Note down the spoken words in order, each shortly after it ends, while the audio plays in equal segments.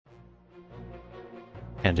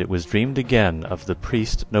And it was dreamed again of the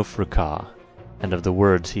priest Nofrukah, and of the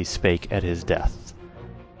words he spake at his death,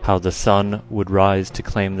 how the Son would rise to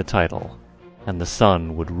claim the title, and the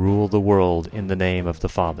Son would rule the world in the name of the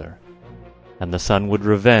Father, and the Son would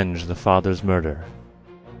revenge the Father's murder,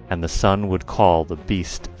 and the Son would call the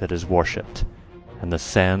beast that is worshipped, and the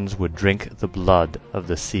sands would drink the blood of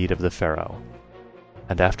the seed of the Pharaoh.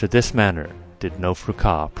 And after this manner did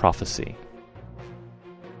Nofrukah prophesy.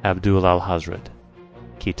 Abdul al-Hazred,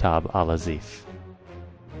 Kitab al-Azif.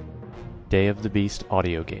 Day of the Beast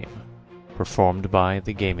audio game, performed by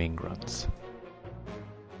the Gaming Grunts.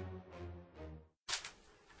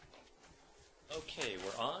 Okay,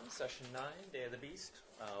 we're on session 9, Day of the Beast,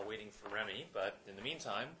 waiting for Remy, but in the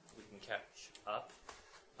meantime, we can catch up.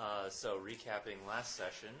 So recapping last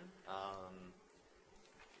session,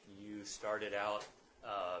 you started out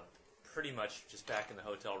pretty much just back in the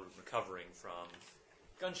hotel room recovering from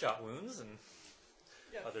gunshot wounds and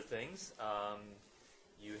other things.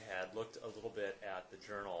 You had looked a little bit at the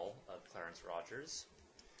journal of Clarence Rogers.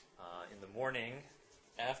 In the morning,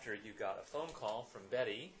 after you got a phone call from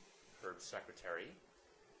Betty, her secretary,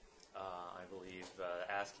 I believe,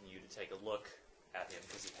 asking you to take a look at him,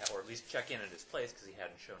 or at least check in at his place because he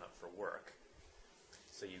hadn't shown up for work.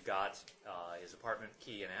 So you got his apartment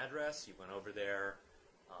key and address. You went over there,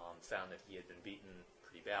 found that he had been beaten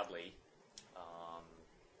pretty badly.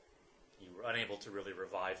 You were unable to really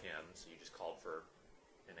revive him, so you just called for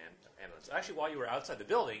an ambulance. Actually, while you were outside the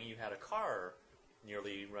building, you had a car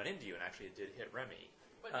nearly run into you, and actually it did hit Remy.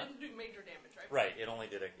 But didn't do major damage, right? Right. It only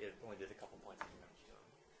did a couple points of damage to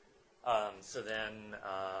him. So then,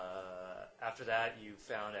 after that, you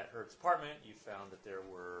found at Herb's apartment, you found that there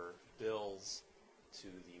were bills to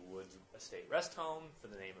the Woods Estate Rest Home for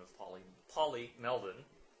the name of Polly Melvin,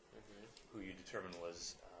 who you determined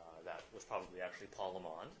was probably actually Paul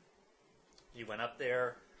Lamond. You went up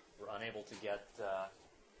there, were unable to get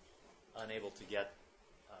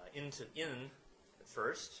in at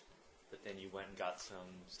first, but then you went and got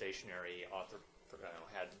some stationery.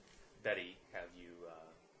 Had Betty have you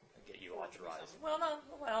get you authorized.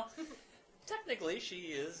 Well, technically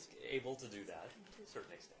she is able to do that to a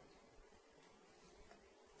certain extent.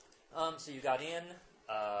 So you got in,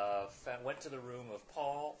 went to the room of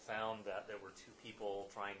Paul, found that there were two people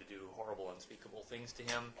trying to do horrible, unspeakable things to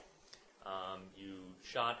him. You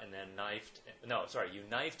shot and then knifed. No, sorry, you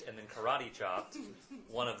knifed and then karate chopped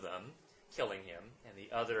one of them, killing him, and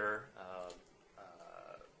the other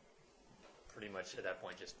pretty much at that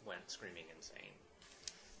point just went screaming insane.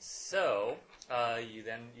 So you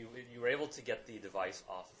were able to get the device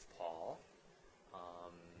off of Paul.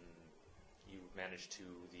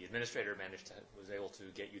 The administrator was able to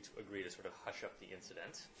get you to agree to sort of hush up the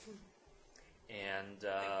incident. And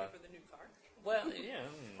thank you for the new car. Well, yeah,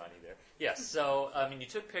 money there. Yes, so, you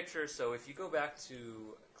took pictures, so if you go back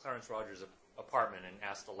to Clarence Rogers' apartment and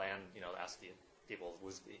ask the people,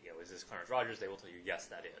 is this Clarence Rogers? They will tell you, yes,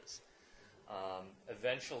 that is.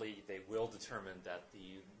 Eventually, they will determine that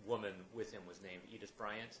the woman with him was named Edith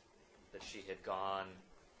Bryant, that she had gone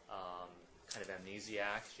kind of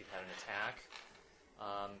amnesiac, she'd had an attack.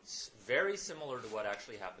 Very similar to what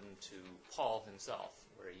actually happened to Paul himself,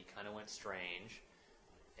 where he kind of went strange,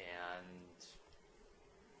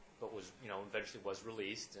 but was, eventually was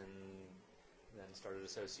released and then started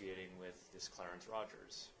associating with this Clarence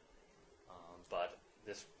Rogers. But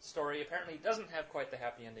this story apparently doesn't have quite the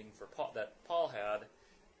happy ending for Paul that Paul had,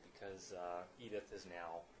 because Edith is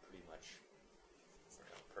now pretty much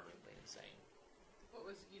permanently insane. What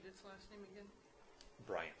was Edith's last name again?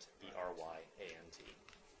 Bryant, B-R-Y-A-N-T.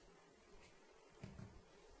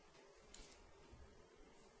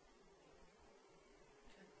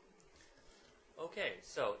 Okay,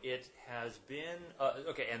 so it has been...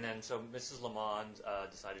 and then so Mrs. Lamond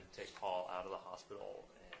decided to take Paul out of the hospital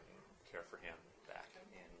and care for him back in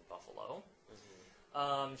Buffalo.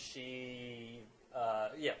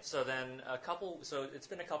 So it's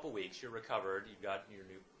been a couple weeks. You're recovered. You've got your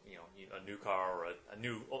new, a new car or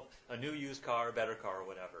a new used car, a better car, or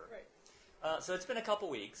whatever. Right. So it's been a couple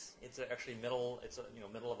weeks. It's actually middle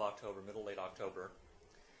of October, late October,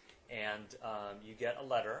 and you get a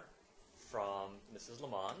letter from Mrs.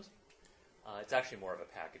 Lamond. It's actually more of a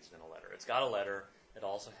package than a letter. It's got a letter. It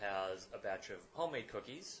also has a batch of homemade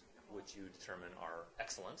cookies, which you determine are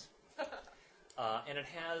excellent. And it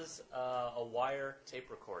has a wire tape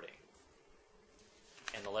recording.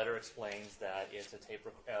 And the letter explains that it's a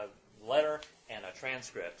letter and a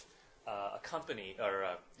transcript accompanies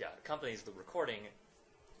the recording. It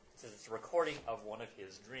says it's a recording of one of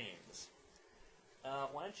his dreams.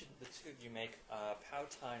 Why don't the two of you make POW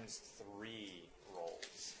times 3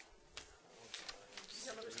 rolls?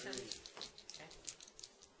 You have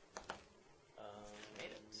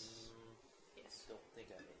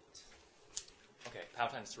How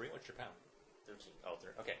times 3? What's your pound? 13. Oh, 3.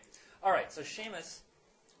 Okay. All right. So Seamus,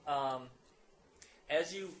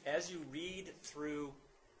 as you read through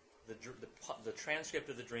the transcript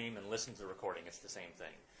of the dream and listen to the recording, it's the same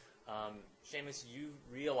thing. Seamus, you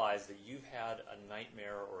realize that you've had a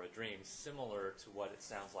nightmare or a dream similar to what it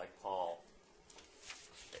sounds like Paul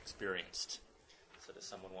experienced. So does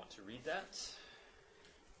someone want to read that?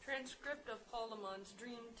 Transcript of Paul Lamont's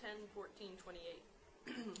Dream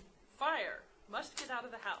 10/14/28. Fire! Must get out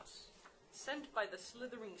of the house. Sent by the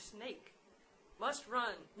slithering snake. Must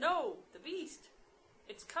run. No! The beast!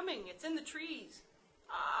 It's coming! It's in the trees!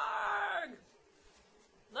 Arg!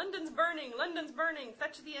 London's burning! London's burning!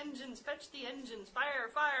 Fetch the engines! Fetch the engines! Fire!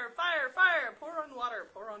 Fire! Fire! Fire! Pour on water!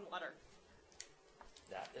 Pour on water!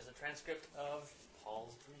 That is a transcript of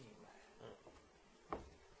Paul's dream.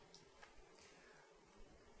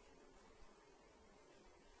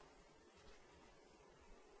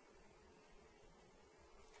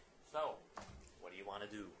 So, what do you want to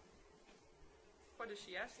do? What is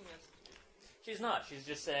she asking us to do? She's not. She's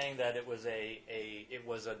just saying that it was a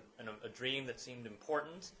dream that seemed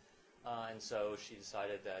important, and so she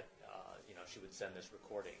decided that she would send this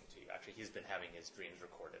recording to you. Actually, he's been having his dreams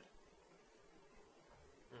recorded.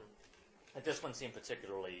 And this one seemed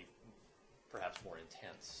particularly, perhaps more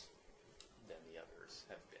intense than the others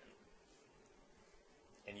have been.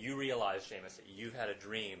 And you realize, Seamus, that you've had a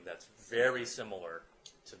dream that's very similar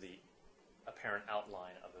to the apparent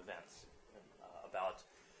outline of events about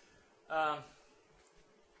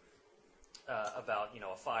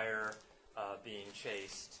a fire, being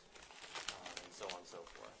chased, and so on and so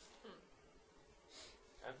forth.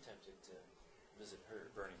 I'm tempted to visit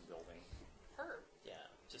her. Burning building. Her. Yeah,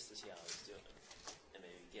 just to see how he's doing. And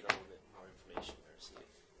maybe get a little bit more information or see if...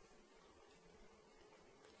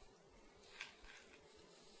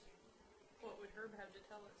 What would Herb have to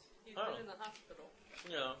tell us? He's Oh. been in the hospital.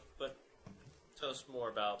 But tell us more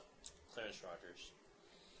about Clarence Rogers.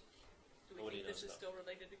 Do we What do think you this know is stuff? still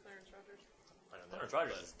related to Clarence Rogers? I don't know. Clarence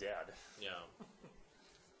Rogers but, is dead. Yeah.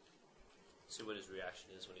 See what his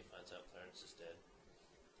reaction is when he finds out Clarence is dead.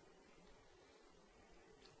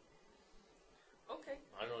 Okay.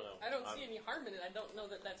 I don't know. I don't see any harm in it. I don't know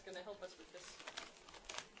that that's going to help us with this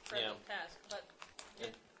present task. But,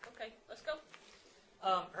 yeah. Okay, let's go.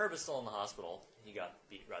 Herb is still in the hospital. He got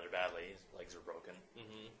beat rather badly. His legs are broken.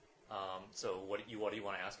 Mm-hmm. So what do you want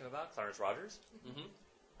to ask him about? Clarence Rogers? Mm-hmm.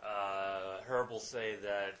 Herb will say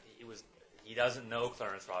that he doesn't know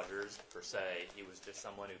Clarence Rogers per se. He was just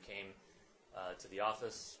someone who came to the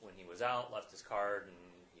office when he was out, left his card, and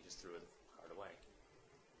he just threw the card away.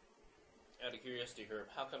 Out of curiosity, Herb,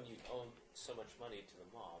 how come you owe so much money to the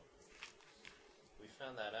mob? We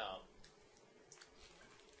found that out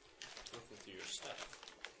looking through your stuff.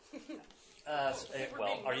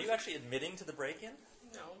 Are you actually admitting to the break-in?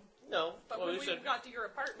 No. No. But well, when we we said got to your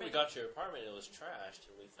apartment... we got to your apartment, it was trashed,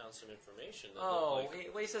 and we found some information that Oh,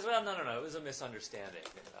 looked like... he says, well, no, it was a misunderstanding.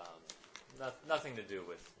 Nothing to do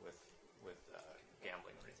with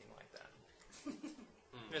gambling or anything like that.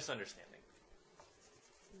 Misunderstanding.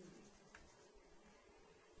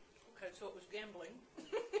 Okay, so it was gambling.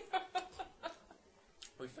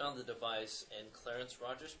 We found the device in Clarence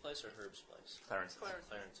Rogers' place or Herb's place? Clarence.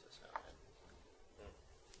 Clarence's, okay.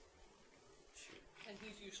 Shoot. And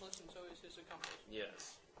he's useless, and so is his accomplice.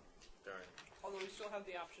 Yes. Darn. Although we still have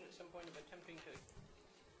the option at some point of attempting to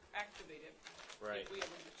activate it. Right. If we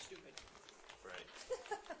ever get stupid. Right.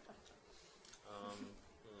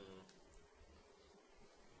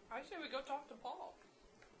 I say we go talk to Paul.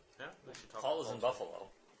 Yeah, we should talk Paul to is in Paul. Buffalo.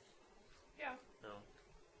 Yeah. No.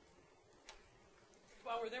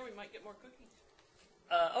 While we're there, we might get more cookies.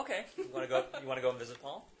 Okay. You want to go and visit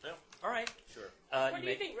Paul? Yeah. All right. Sure. What do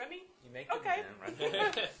you think, Remy? You make Okay.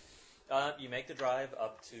 You make the drive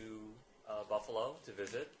up to Buffalo to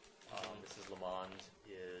visit. Mrs. Lamond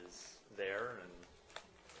is there and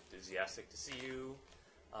enthusiastic to see you.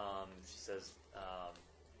 She says,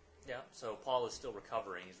 "Yeah." So Paul is still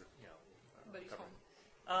recovering. He's But he's recovering.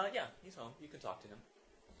 home. Yeah, he's home. You can talk to him.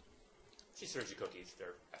 She serves you cookies.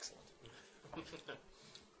 They're excellent.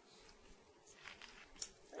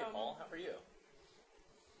 Hey, Paul, how are you?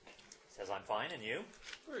 Says, "I'm fine, and you?"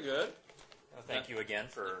 We're good. Thank you again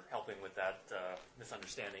for helping with that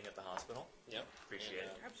misunderstanding at the hospital. Yep. Appreciate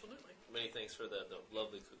it. Absolutely. Many thanks for the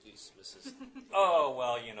lovely cookies, Mrs. Oh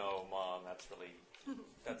well, Mom, that's really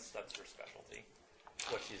that's her specialty.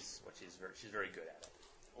 She's very good at it.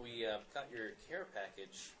 We got your care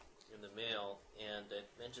package in the mail, and it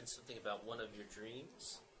mentioned something about one of your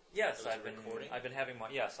dreams. Yes, That was a recording? I've been having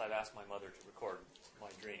I've asked my mother to record my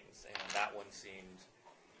dreams, and that one seemed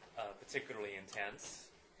particularly intense,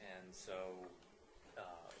 and so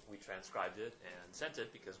we transcribed it and sent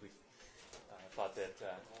it because we thought that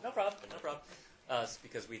no problem.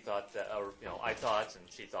 Because we thought that, or I thought, and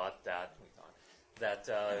she thought that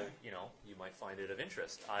you might find it of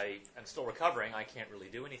interest. I am still recovering. I can't really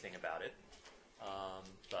do anything about it.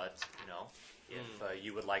 But if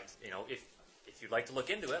you would like, if you'd like to look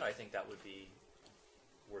into it, I think that would be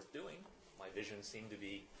worth doing. My visions seem to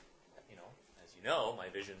be, as you know, my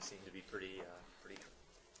visions seem to be pretty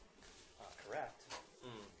correct.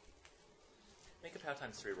 Make a power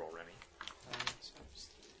times 3 roll, Remy.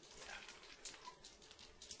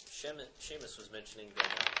 Seamus was mentioning that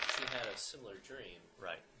she had a similar dream.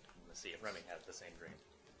 Right. Let's see if Remy had the same dream.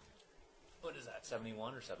 What is that?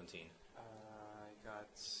 71 or 17? I got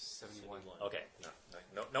 71. Okay.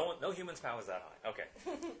 No human's power is that high. Okay.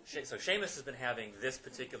 So Seamus has been having this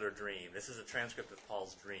particular dream. This is a transcript of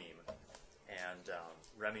Paul's dream, and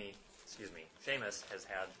Seamus has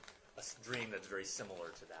had a dream that's very similar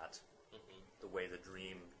to that. The way the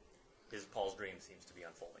dream, Paul's dream seems to be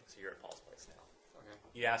unfolding. So you're at Paul's place now. Okay.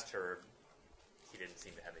 You asked her. He didn't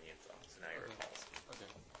seem to have any info, so now you're at Paul's. Okay.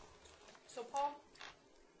 So, Paul,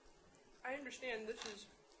 I understand this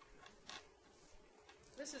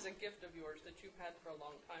is a gift of yours that you've had for a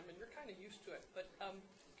long time, and you're kind of used to it, but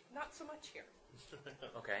not so much here.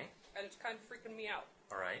 Okay. And it's kind of freaking me out.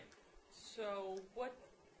 All right. So, what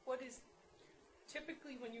is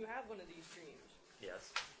typically when you have one of these dreams?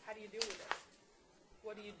 Yes. How do you deal with it?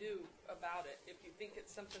 What do you do about it? If you think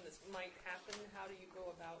it's something that might happen, how do you go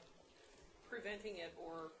about preventing it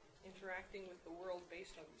or interacting with the world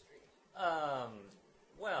based on these dreams?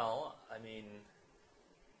 Well, I mean,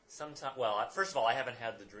 sometimes. Well, first of all, I haven't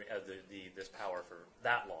had this power for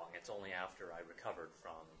that long. It's only after I recovered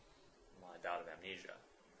from my bout of amnesia.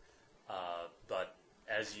 But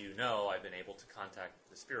as you know, I've been able to contact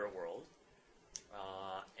the spirit world,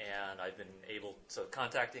 and I've been able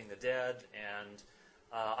contacting the dead. And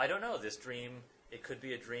I don't know. This dream, it could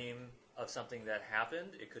be a dream of something that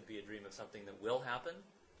happened. It could be a dream of something that will happen.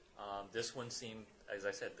 This one seemed, as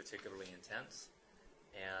I said, particularly intense.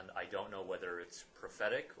 And I don't know whether it's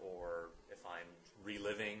prophetic or if I'm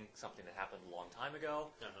reliving something that happened a long time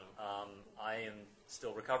ago. I am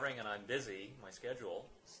still recovering and I'm busy, my schedule.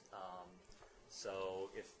 So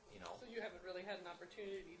So you haven't really had an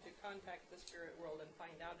opportunity to contact the spirit world and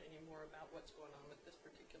find out any more about what's going on with this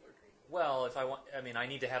particular dream? Well, if I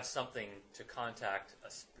need to have something to contact.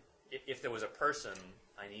 If there was a person,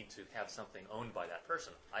 I need to have something owned by that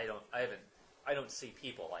person. I don't see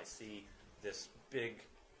people. I see this big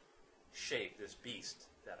shape, this beast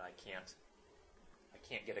that I can't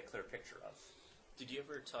get a clear picture of. Did you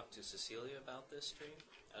ever talk to Cecilia about this dream,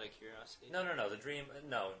 out of curiosity? No. The dream.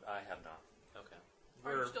 No, I have not. Okay.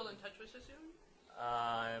 Are you still in touch with Cecilia?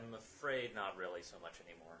 I'm afraid not really so much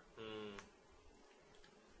anymore.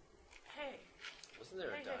 Hey. Wasn't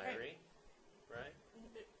there a diary? Right?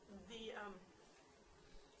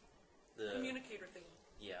 The communicator thing.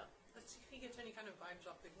 Yeah. Let's see if he gets any kind of vibes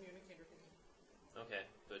off the communicator thing. Okay,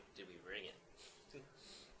 but did we ring it?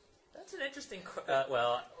 That's an interesting.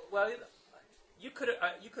 Well, you could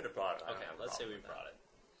have brought it. Okay, let's say we brought it.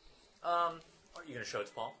 Are you going to show it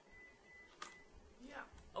to Paul? Yeah.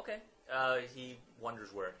 Okay. He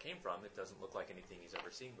wonders where it came from. It doesn't look like anything he's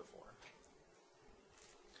ever seen before.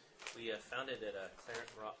 We found it at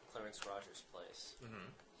Clarence Rogers' place.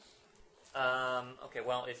 Okay.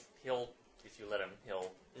 Well, if you let him,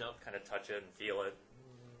 he'll kind of touch it and feel it.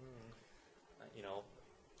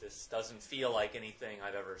 This doesn't feel like anything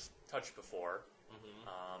I've ever touched before.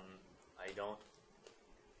 I don't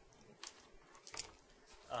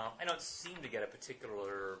seem to get a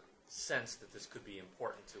particular sense that this could be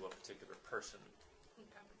important to a particular person.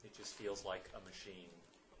 Okay. It just feels like a machine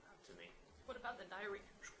to me. What about the diary?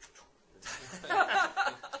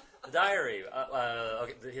 The diary.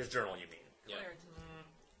 Okay, his journal, you mean? Yeah. Clarence.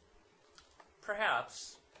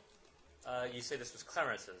 Perhaps. You say this was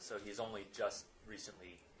Clarence's, so he's only just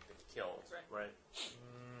recently been killed. Right.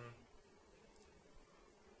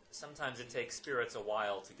 Sometimes it takes spirits a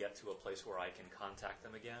while to get to a place where I can contact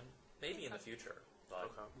them again. Maybe in the future.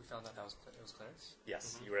 But We found out it was Clarence?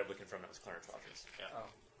 yes, you were able to confirm it was Clarence Rogers. Yeah. Oh.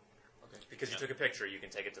 Okay. Because you took a picture, you can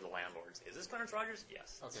take it to the landlords. Is this Clarence Rogers?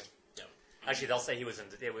 Yes. Okay. Yeah. Actually, they'll say he was in.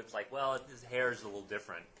 It was like, well, his hair is a little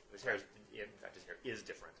different. His hair is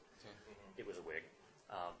different. Okay. It was a wig,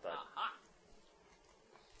 but Aha.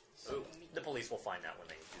 the police will find out when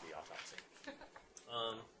they do the autopsy.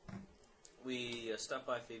 We stopped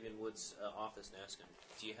by Fabian Wood's office and asked him,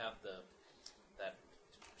 do you have that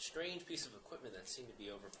strange piece of equipment that seemed to be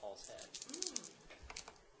over Paul's head?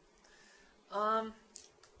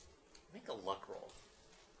 Make a luck roll.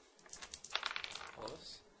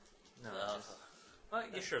 Close? No. No. Well,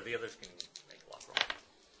 yeah, sure. The others can make a luck roll.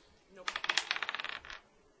 Nope.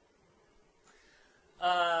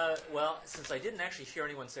 Well, since I didn't actually hear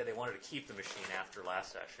anyone say they wanted to keep the machine after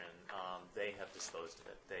last session, they have disposed of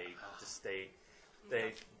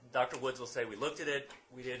it. Dr. Woods will say we looked at it.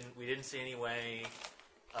 We didn't see any way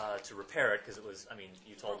to repair it because it was. I mean,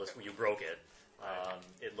 you told us you broke it.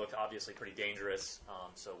 It looked obviously pretty dangerous,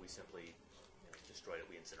 so we simply destroyed it.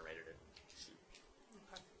 We incinerated it.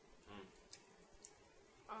 Okay.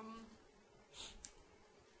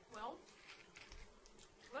 Well,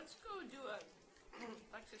 let's go do a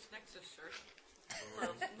LexisNexis search for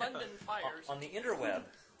London fires. On the interweb.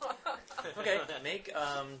 Okay, make 2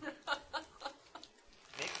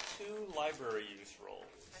 library use rolls.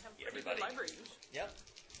 I have pretty Everybody. good library use. Yep.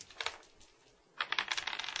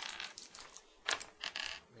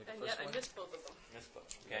 Made the And first yet one. I missed both of them. Missed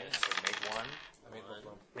both. Okay, so make 1. I made both of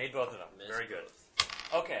them. Made both of them. Missed Very good.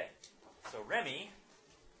 both. Okay, so Remy,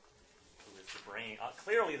 who is the brain,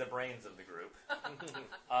 clearly the brains of the group.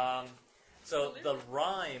 So the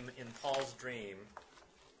rhyme in Paul's dream,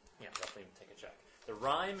 definitely take a check. The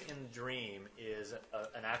rhyme in the dream is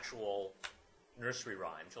an actual nursery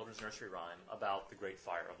rhyme, children's nursery rhyme, about the Great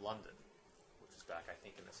Fire of London, which is back, I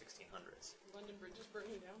think, in the 1600s. London Bridge is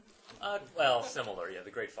burning down. Well, similar, the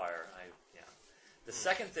Great Fire. The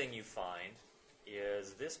second thing you find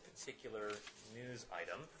is this particular news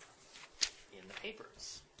item in the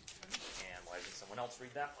papers. And why doesn't someone else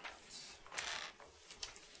read that one out?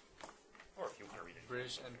 Or if you want to read it.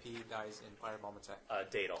 British MP dies in firebomb attack.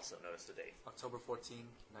 Date also. Notice the date. October 14,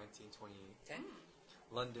 1928. Okay.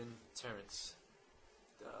 London, Terence.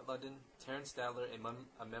 London, Terence Statler,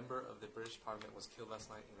 a member of the British Parliament, was killed last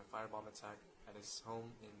night in a firebomb attack at his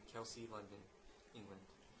home in Kelsey, London, England.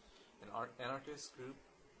 An anarchist group,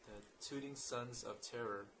 the Tooting Sons of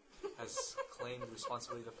Terror, has claimed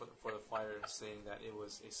responsibility for the fire, saying that it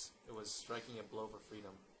was striking a blow for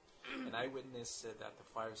freedom. An eyewitness said that the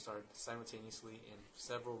fire started simultaneously in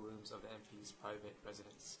several rooms of the MP's private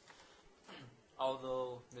residence.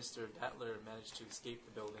 Although Mr. Datler managed to escape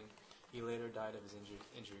the building, he later died of his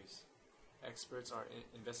injuries. Experts are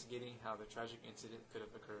investigating how the tragic incident could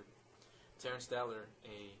have occurred. Terence Datler,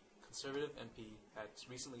 a Conservative MP, had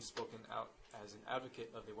recently spoken out as an advocate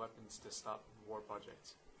of the Weapons to Stop War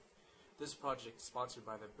project. This project, sponsored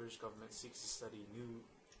by the British government, seeks to study new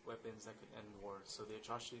weapons that could end war, so the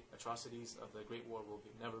atrocities of the Great War will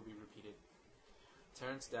never be repeated.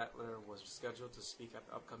 Terence Datler was scheduled to speak at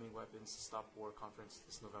the upcoming Weapons to Stop War conference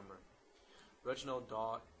this November. Reginald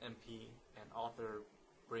Daw, MP, and author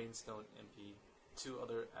Brainstone MP, 2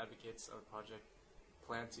 other advocates of the project,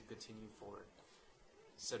 plan to continue forward.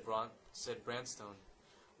 Said Branston,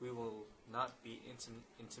 "We will not be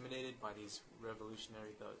intimidated by these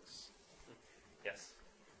revolutionary thugs." Yes.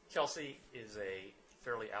 Chelsea is a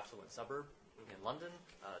fairly affluent suburb in London.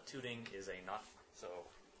 Tooting is a not so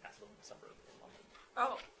affluent suburb in London.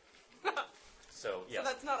 Oh. So yes,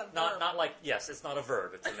 So that's not a verb. not like yes, it's not a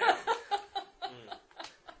verb. It's a noun.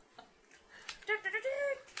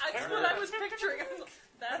 That's what I was picturing.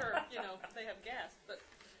 That or, they have gas. But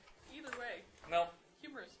either way, No.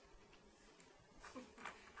 humorous.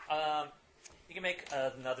 You can make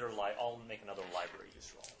another I'll make another library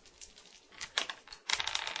use roll.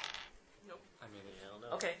 Nope. I made it. Hell no.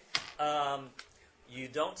 Okay. You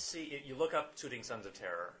don't see. You look up Tooting Sons of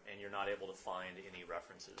Terror, and you're not able to find any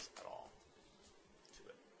references at all to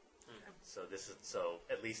it. So this is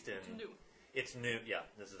at least in. It's new. It's new. Yeah,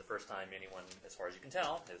 this is the first time anyone, as far as you can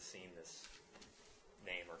tell, has seen this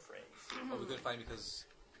name or phrase. Oh, we couldn't find because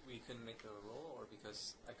we couldn't make the roll, or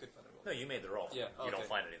because I could find a roll? No, you made the roll. Yeah, You don't okay.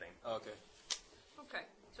 find anything. Oh, okay. Okay,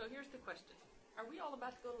 so here's the question. Are we all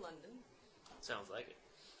about to go to London? Sounds like it.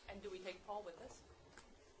 And do we take Paul with us?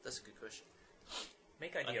 That's a good question.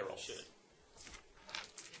 Make I idea think we rolls. should.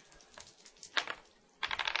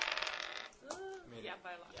 Made Yeah, it.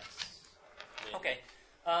 by a lot. Yes. Maybe. Okay.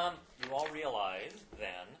 You all realize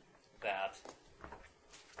then that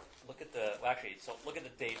look at the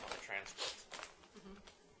date on the transcript.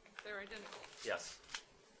 They're identical. Yes.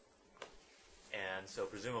 And so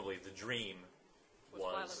presumably the dream Was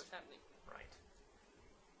while it was happening. right.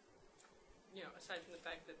 Aside from the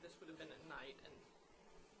fact that this would have been at night, and,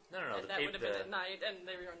 No. and that would have been at night, and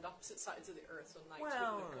they were on the opposite sides of the earth, so nights wouldn't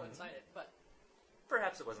have coincided. But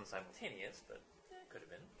Perhaps it wasn't simultaneous, but it could have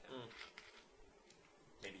been. Mm.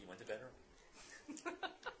 Maybe he went to bed early.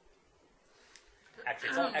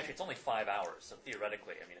 Actually, it's only 5 hours, so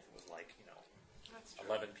theoretically, I mean, if it was like, that's true.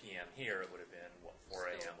 11 p.m. here, it would have been, 4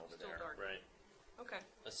 a.m. over Still there. dark. Right. Okay.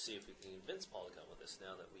 Let's see if we can convince Paul to come with us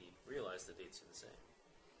now that we realize the dates are the same.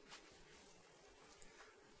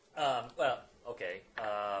 Well, okay.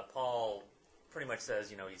 Paul pretty much says,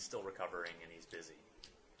 he's still recovering and he's busy.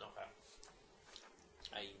 Okay.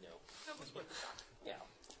 I know. That was worth a shot. Yeah.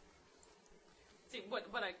 See, what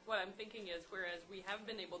I'm thinking is, whereas we have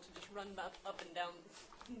been able to just run up and down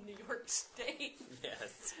New York State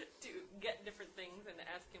Yes. to get different things and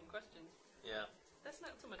ask him questions, Yeah. that's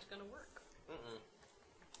not so much going to work. Mm-mm.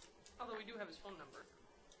 Although we do have his phone number.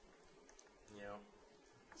 Yeah.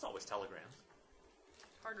 It's always telegrams.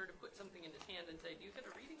 Harder to put something in his hand and say, do you get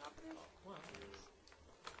a reading off of this?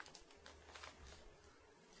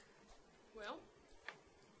 Well,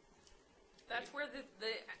 that's where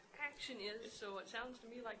the action is, so it sounds to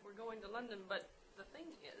me like we're going to London, but the thing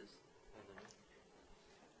is, Mm-hmm.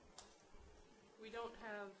 we don't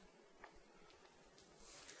have...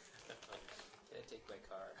 Can I take my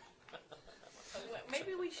car? Well,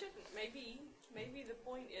 maybe we shouldn't. Maybe the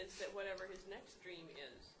point is that whatever his next dream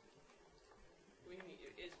is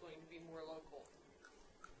going to be more local.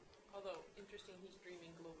 Although, interesting, he's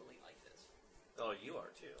dreaming globally like this. Oh, you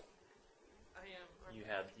are too. I am. You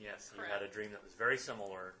had a dream that was very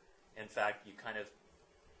similar. In fact, you kind of,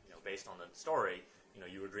 based on the story,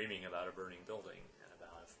 you were dreaming about a burning building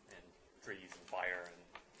and trees and fire and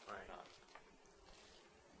whatnot.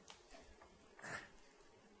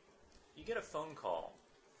 You get a phone call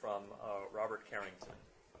from Robert Carrington.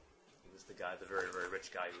 He was the very, very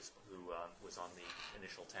rich guy who was on the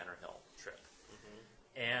initial Tanner Hill trip.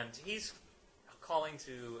 Mm-hmm. And he's calling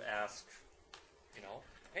to ask,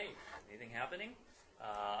 hey, anything happening?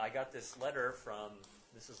 I got this letter from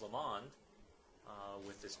Mrs. Lamond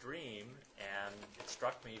with this dream, and it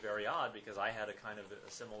struck me very odd because I had a kind of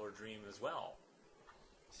a similar dream as well.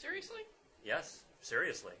 Seriously? Yes,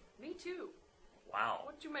 seriously. Me too. Wow.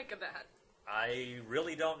 What'd you make of that? I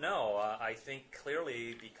really don't know. I think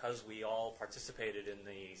clearly because we all participated in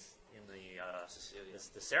the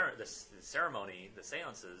ceremony, the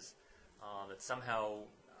seances, that somehow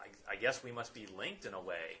I guess we must be linked in a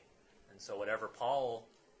way, and so whatever Paul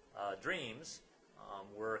dreams,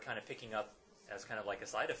 we're kind of picking up as kind of like a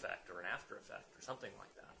side effect or an after effect or something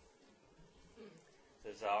like that.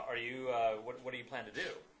 Says, are you? What do you plan to do?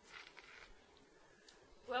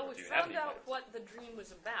 Well, Or we do you have found any out plans? what the dream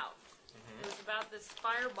was about. Mm-hmm. It was about this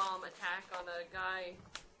firebomb attack on a guy,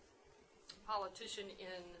 politician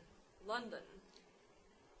in London.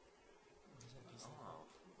 What does MP stand for? Oh.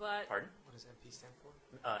 But Pardon? What does MP stand for?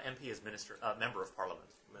 MP is member of Parliament.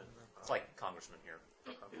 It's like congressman here.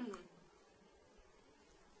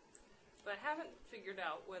 but haven't figured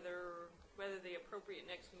out whether the appropriate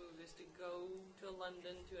next move is to go to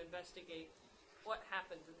London to investigate what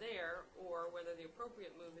happened there, or whether the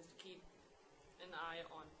appropriate move is to keep an eye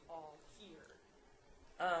on Paul here.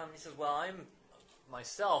 He says, "Well, I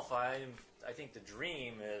think the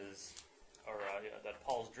dream is, or that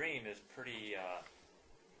Paul's dream is pretty,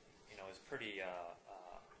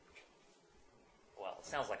 well, it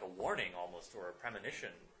sounds like a warning almost, or a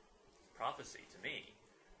premonition, prophecy to me.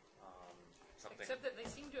 Something. Except that they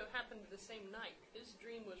seem to have happened the same night. His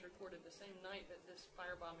dream was reported the same night that this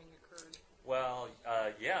firebombing occurred. Well,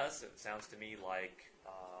 yes, it sounds to me like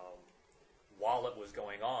while it was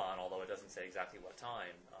going on, although it doesn't say exactly what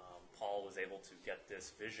time, Paul was able to get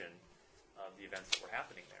this vision of the events that were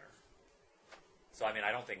happening there. So, I mean,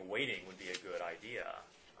 I don't think waiting would be a good idea,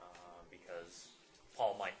 because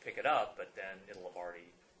Paul might pick it up, but then it'll have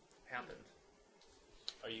already happened.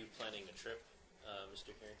 Are you planning a trip,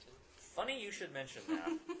 Mr. Carrington? Funny you should mention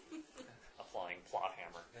that. Applying plot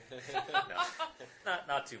hammer. No,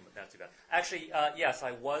 not too bad. Actually, yes,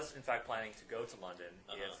 I was in fact planning to go to London.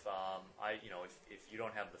 If you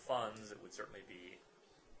don't have the funds, it would certainly be.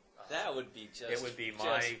 That would be just. It would be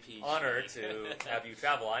my PG. honor to have you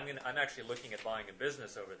travel. I'm actually looking at buying a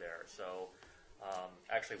business over there. So,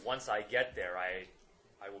 actually, once I get there, I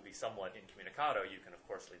will be somewhat incommunicado. You can of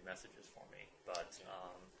course leave messages for me, but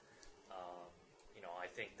I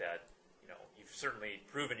think that you've certainly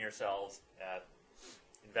proven yourselves at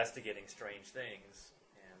investigating strange things,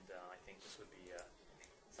 and I think this would be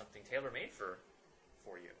something tailor-made for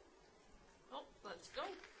you. Oh, let's go.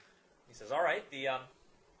 He says, "All right,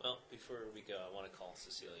 Well, before we go, I want to call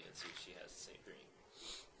Cecilia and see if she has the same dream.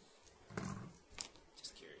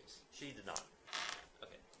 Just curious. she did not."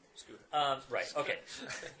 Okay, screw her. Right. Okay.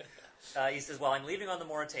 He says, "Well, I'm leaving on the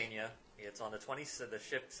Mauritania. It's on the 20th. The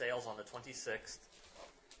ship sails on the 26th.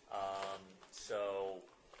 So,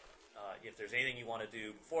 if there's anything you want to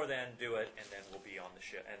do before then, do it, and then we'll be on the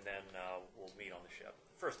ship, and then we'll meet on the ship,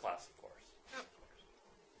 first class, of course." Of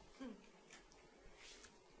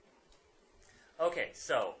course. Okay.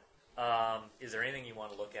 So, is there anything you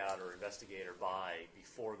want to look at or investigate or buy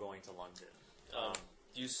before going to London?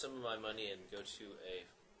 use some of my money and go to a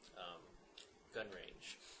gun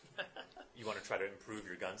range. You want to try to improve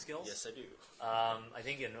your gun skills? Yes, I do. I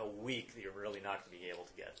think in a week you're really not going to be able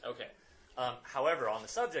to get. Okay. However, on the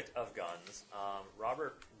subject of guns,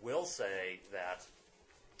 Robert will say that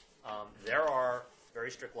there are very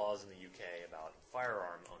strict laws in the UK about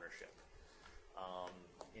firearm ownership.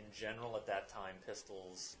 In general, at that time,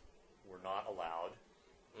 pistols were not allowed.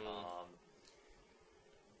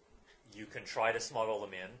 You can try to smuggle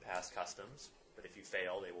them in past customs, but if you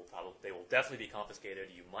fail, they will definitely be confiscated.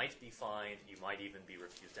 You might be fined. You might even be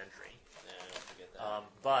refused entry. Yeah, don't forget that.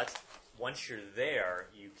 But once you're there,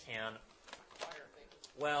 you can. Fire things.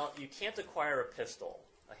 Well, you can't acquire a pistol,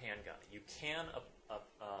 a handgun. You can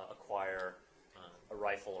acquire a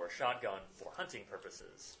rifle or a shotgun for hunting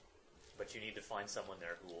purposes, but you need to find someone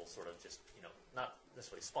there who will sort of just, not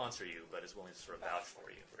necessarily sponsor you, but is willing to sort of vouch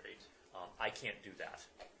for you. Great. I can't do that.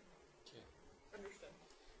 Understood.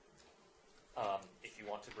 If you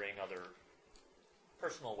want to bring other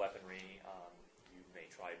personal weaponry, you may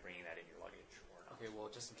try bringing that in your luggage or not. Okay, well,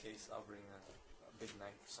 just in case, I'll bring a big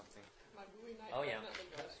knife or something. My Bowie knife Oh, yeah.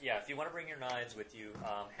 definitely goes. Yeah, if you want to bring your knives with you,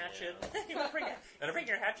 hatchet. You want to bring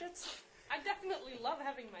your hatchets? I definitely love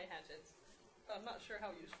having my hatchets. But I'm not sure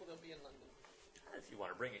how useful they'll be in London. If you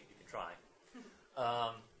want to bring it, you can try.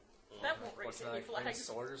 That won't raise What's any that, like, bring a flags.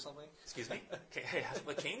 sword or something? Excuse me?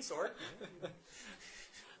 A cane sword?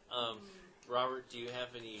 Robert, do you have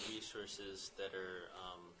any resources that are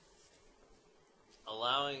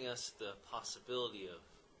allowing us the possibility of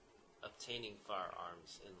obtaining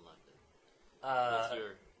firearms in London with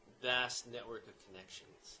your vast network of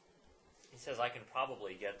connections? He says I can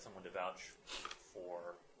probably get someone to vouch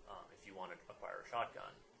for if you want to acquire a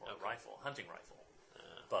shotgun or a rifle, hunting rifle.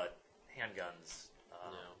 But handguns,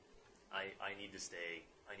 No. I need to stay.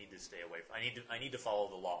 I need to stay away from. I need to follow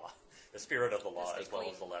the law, the spirit of the law, Stay as well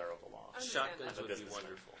clean. as the letter of the law. Understand Shotguns that. would be Businessman.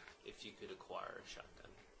 wonderful if you could acquire a shotgun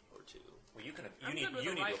or two. Well, you can. I'm You good with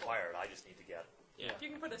need a to rifle. acquire it. I just need to get. Yeah.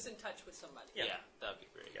 You can put us in touch with somebody. Yeah. Yeah, that'd be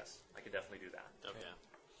great. Yes, I could definitely do that. Okay.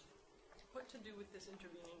 What to do with this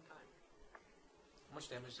intervening time? How much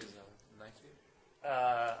damage does a knife do?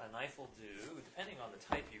 A knife will do, depending on the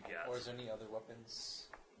type you get. Or is there any other weapons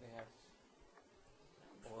they have?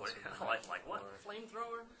 Like what? Or-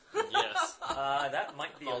 Flamethrower? Yes. That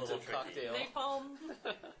might be a little Molotov tricky. cocktail. Napalm?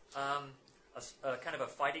 A kind of a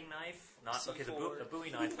fighting knife. Not okay. The C4. Bowie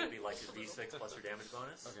knife would be like a D6 plus your damage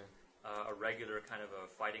bonus. Okay. A regular kind of a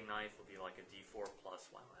fighting knife would be like a D4 plus.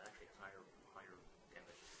 Wow, actually higher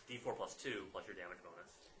damage. D4 plus 2 plus your damage bonus.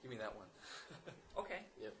 Give me that one. Okay.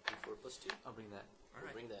 Yep. 4 plus 2. I'll bring that. All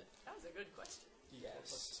right. Bring that. That was a good question.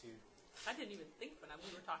 Yes. I didn't even think when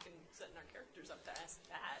we were talking, setting our characters up to ask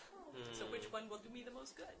that. So which one will do me the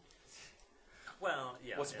most good? Well,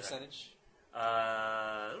 yeah. What's the yeah, percentage?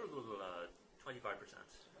 25%.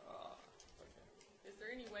 Okay. Is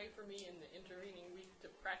there any way for me in the intervening week to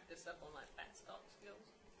practice up on my fast talk skills?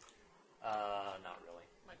 Not really.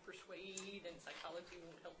 My persuade and psychology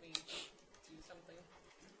won't help me do something.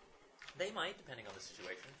 They might, depending on the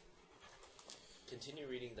situation. Continue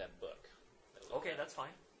reading that book. Okay, that's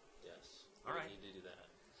fine. Yes. All We right. need to do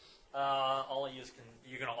that. All of you can.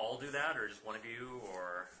 You're gonna all do that, or just one of you,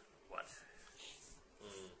 or what?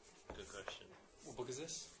 Good question. What book is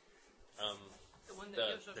this? The one that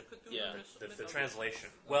The- gives us Cthulhu yeah, The translation.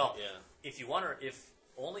 Well, Yeah. if you want to, if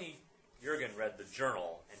only Jurgen read the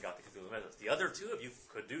journal and got the Cthulhu Mythos, the other two of you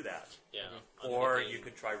could do that, Yeah. or I'm you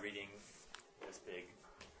could try reading this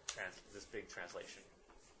big translation.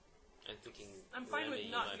 I'm thinking. I'm fine with Remy,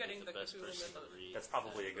 you not might be getting the best Cthulhu person to Mythos. read That's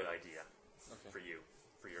probably a that good book. idea Okay. for you,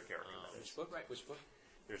 for your character. that is. Which book? Right. Which book?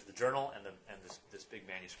 There's the journal and this big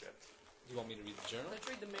manuscript. You want me to read the journal? Let's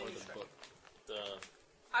read the or the manuscript. book?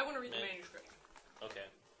 I want to read the Man- manuscript. Okay.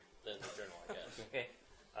 Then the journal, I guess. Okay.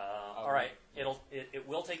 All right. It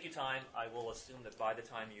will take you time. I will assume that by the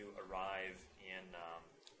time you arrive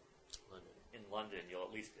London. in London, you'll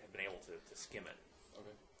at least have been able to skim it.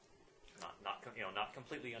 Okay. Not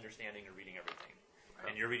completely understanding or reading everything. Okay.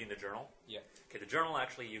 And you're reading the journal? Yeah. Okay, the journal,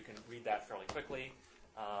 actually, you can read that fairly quickly.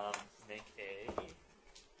 Make a...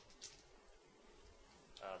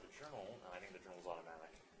 the journal, I think the journal's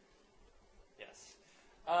automatic. Yes.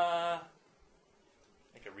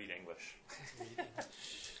 Make a read English.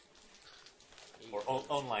 Or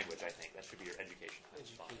own language, I think. That should be your education.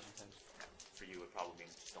 Education times. For you, it probably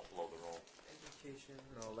means just don't blow the roll. Education.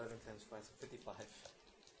 No, 11 times 5, so 55.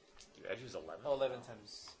 Your edge is 11? Oh, 11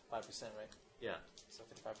 times 5%, right? Yeah. So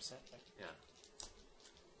 55%, right? Yeah.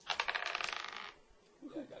 Yeah,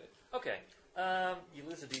 I got it. Okay. You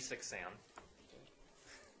lose a D6, Sam. Okay.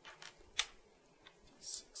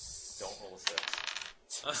 6. Don't roll a 6.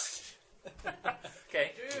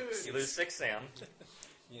 Okay, Dude. you lose 6 Sam.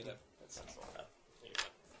 Yeah, That's all right. There you go.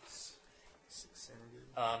 6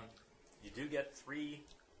 Sam. You do get 3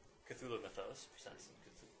 Cthulhu Mythos,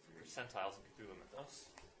 percentiles in Cthulhu Mythos.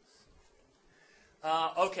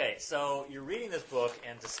 Okay, so you're reading this book,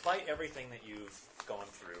 and despite everything that you've gone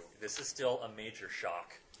through, this is still a major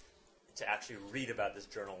shock to actually read about this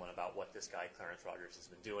journal and about what this guy, Clarence Rogers, has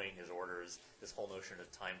been doing, his orders, this whole notion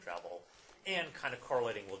of time travel, and kind of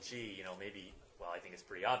correlating, well, gee, maybe, well, I think it's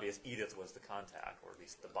pretty obvious, Edith was the contact, or at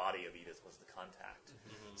least the body of Edith was the contact.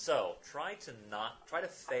 Mm-hmm. So, try to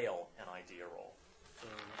fail an idea roll.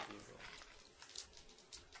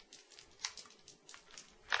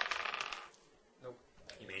 Nope.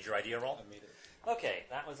 You made your idea roll? I made it. Okay,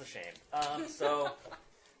 that was a shame. So,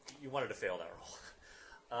 you wanted to fail that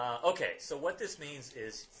roll. Okay, so what this means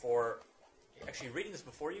is for... Actually, reading this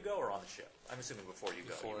before you go or on the ship? I'm assuming before you go.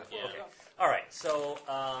 Before. Yeah. Okay. All right, so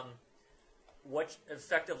what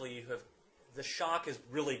effectively you have... The shock has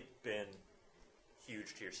really been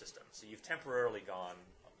huge to your system. So you've temporarily gone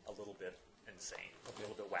a little bit insane, a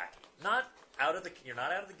little bit wacky. You're not out of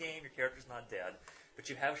the game, your character's not dead, but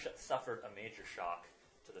you have suffered a major shock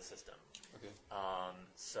to the system. Okay.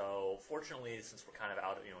 So fortunately, since we're kind of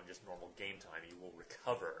out of in just normal game time, you will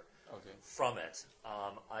recover Okay. from it.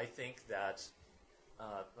 I think that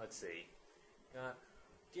let's see,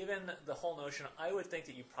 given the whole notion, I would think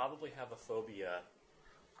that you probably have a phobia,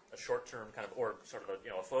 a short-term kind of, or sort of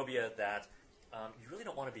a phobia that you really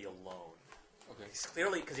don't want to be alone. Okay. It's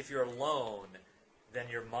clearly, because if you're alone, then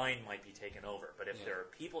your mind might be taken over. But if there are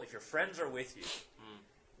people, if your friends are with you,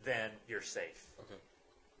 then you're safe. Okay.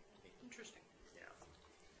 Interesting.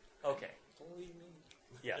 Yeah. Okay. Don't leave me.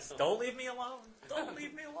 Yes. Don't leave me alone. Don't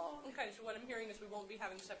leave me alone. Okay, so what I'm hearing is we won't be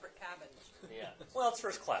having separate cabins. Yeah. Well, it's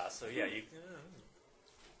first class, so yeah, you.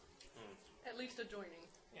 At least adjoining.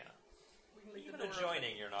 Yeah. We can leave Even the door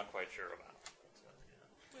adjoining, you're not quite sure about. But,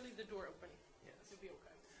 open. We leave the door open. Yes. It'll be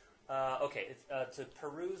okay. Okay. To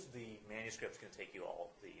peruse the manuscript is going to take you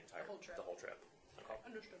all the entire The whole trip. Okay.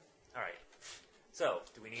 Understood. All right. So,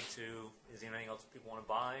 do we need to? Is there anything else people want to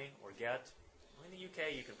buy or get? Well, in the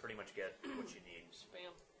UK, you can pretty much get what you need.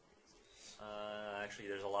 Spam. Actually,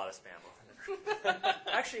 there's a lot of spam over there.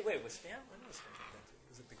 Actually, wait, was spam? When was spam invented?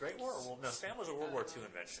 Was it the Great War? Or, no, spam was a World War II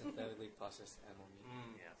invention. Synthetically processed animal meat.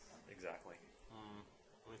 Yes, exactly.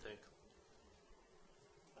 What do you think?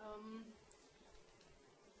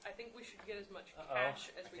 I think we should get as much Uh-oh. cash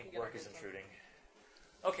as I we can think get. work is intruding.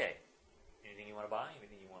 Okay. Anything you want to buy?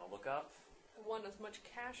 Anything you want to look up? I want as much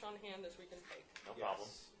cash on hand as we can take. No problem.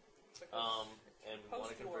 Because And we want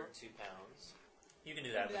to Post-war. convert 2 pounds. You can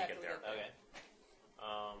do that when you get there. Okay.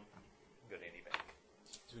 Go to any bank.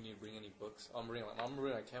 Do we need to bring any books? I'm bringing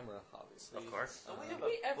my camera, obviously. Of course. Oh, did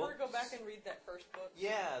we ever go back and read that first book?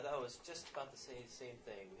 Yeah, that was just about the same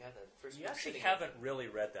thing. We had that first You book actually sitting haven't really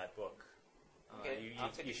read that book. Okay, You I'll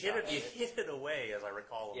take a hid shot it. at You it. hid it away, as I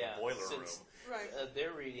recall, in Yeah, the boiler since- room. Right.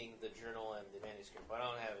 They're reading the journal and the manuscript, but I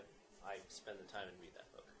don't have it. I spend the time and read that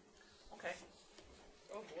book. Okay.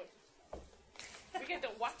 Oh boy. We get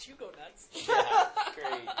to watch you go nuts. Yeah,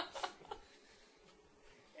 great.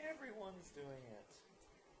 Everyone's doing it.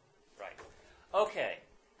 Right. Okay.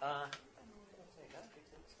 That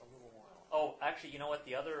takes a little while. Oh, actually, you know what?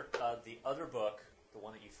 The other book, the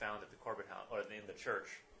one that you found at the Corbett House or in the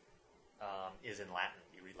church, is in Latin.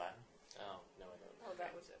 Do you read Latin? Oh, no, I don't. Oh,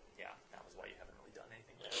 that was it. Yeah, that was why you haven't really done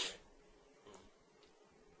anything. Yeah, With it.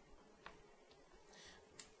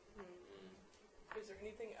 right. Is there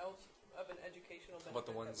anything else of an educational benefit About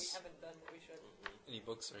the that we ones- haven't done that we should? Any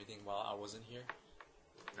books or anything while I wasn't here?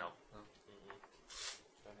 No.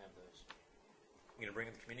 Don't have those. You gonna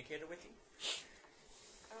bring the communicator with you?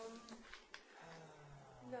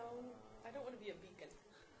 No, I don't want to be a beacon.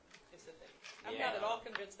 Is the thing. I'm Yeah. not at all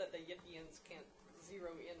convinced that the Yithians can't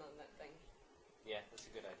zero in on that thing. Yeah, that's a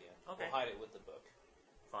good idea. Okay. We'll hide it with the book.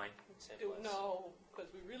 Fine. Same Do, place. no,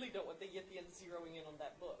 because we really don't want the Yithians zeroing in on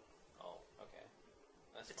that book. Oh, okay.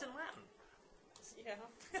 That's It's fine. in Latin. Yeah.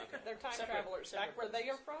 Okay. They're time Separate- travelers. Back separate where they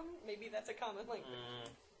are places. from, maybe that's a common language.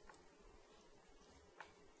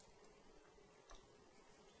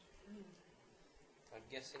 I'm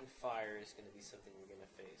guessing fire is going to be something we're going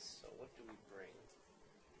to face. So what do we bring?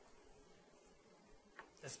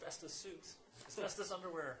 Asbestos suits. Asbestos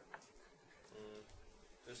underwear.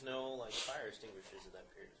 There's no fire extinguishers at that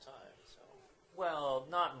period of time. So Well,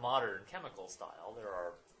 not modern chemical style. There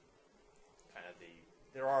are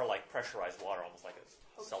pressurized water, almost like a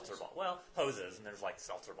Hoses. seltzer bottle. Well, hoses, and there's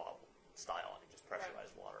seltzer bottle style. I mean, just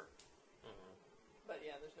pressurized water. But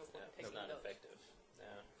yeah, there's no point yeah, in it's taking not those. effective.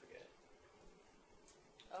 No, forget it.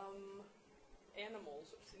 animals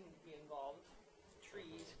seem to be involved.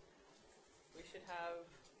 Trees. We should have...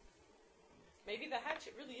 Maybe the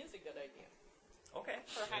hatchet really is a good idea Okay.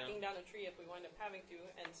 for hacking down a tree if we wind up having to,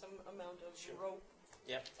 and some amount of Sure. rope.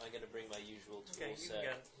 Yep, I'm going to bring my usual tool Okay, you set,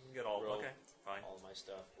 can get all. rope, Okay, fine. all my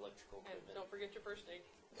stuff, electrical And equipment. don't forget your first aid.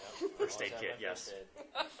 Yep, First always aid have kit, my yes. first aid.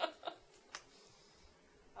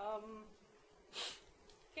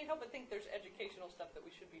 Can't help but think there's educational stuff that we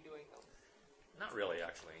should be doing, though. Not really,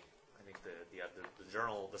 actually. I think the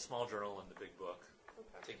journal, the small journal, and the big book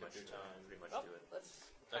Okay. Take up your time. pretty much Well, do it. let's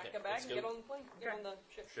pack Okay, a bag let's and go. get on the plane. Get Okay. on the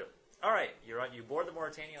ship. Sure. All right, you board the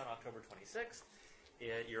Mauritania on October 26th.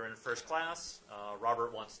 You're in first class.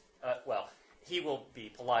 Robert wants, he will be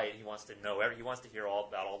polite. He wants to know. He wants to hear all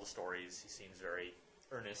about all the stories. He seems very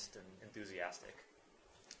earnest and enthusiastic.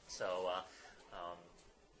 So,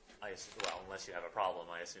 unless you have a problem,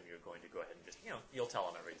 I assume you're going to go ahead and just, you'll tell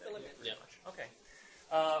him everything. Fill him in. pretty Yeah. much. Okay.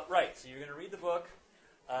 Right. So you're going to read the book,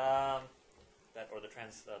 the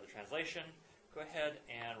translation. Go ahead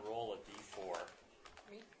and roll a d4.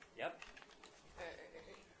 Me? Yep.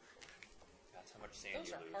 That's how much sand Those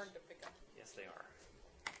you are lose. hard to pick up, Yes, they are.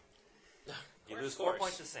 You Of lose 4 course.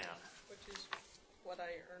 points of sand. which is what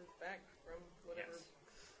I earned back from whatever. Yes.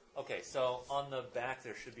 Okay, so on the back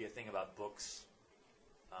there should be a thing about books.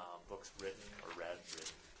 Books written or read.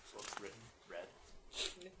 Books written, read.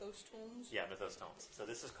 Mythos tomes. Yeah, Mythos Tomes. So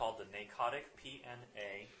this is called the Pnakotic, Pnakotic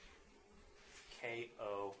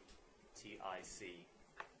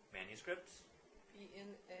manuscripts.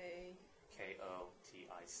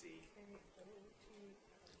 P-N-A-K-O-T-I-C.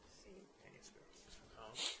 Kotic manuscripts.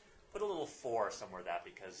 Put a little 4 somewhere that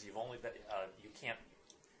because you've only you can't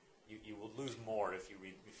you will lose more if you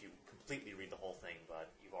completely read the whole thing, but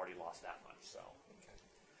you've already lost that much. So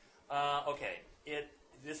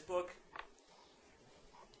this book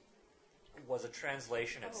was a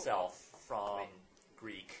translation itself from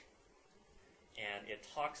Greek, and it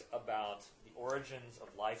talks about the origins of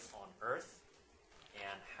life on Earth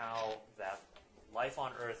and how that life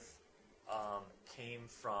on Earth came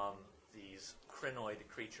from these crinoid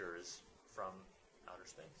creatures from outer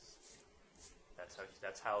space.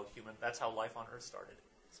 That's how life on Earth started.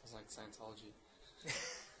 Sounds like Scientology.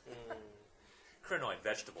 Crinoid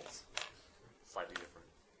vegetables, slightly different.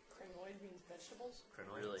 Crinoid means vegetables.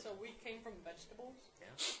 Crinoid, Really? So we came from vegetables? yeah,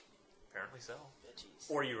 apparently so. Veggies.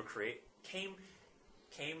 Or you were came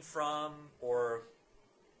from or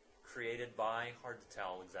created by. Hard to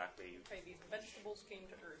tell exactly. Okay, these vegetables came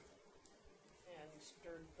to Earth and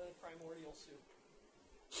stirred the primordial soup.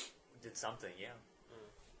 Did something, yeah.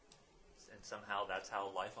 And somehow that's how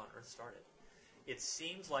life on Earth started. It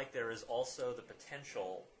seems like there is also the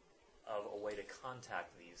potential of a way to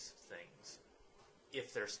contact these things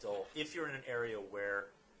if you're in an area where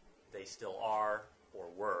they still are or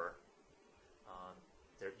were.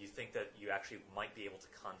 You think that you actually might be able to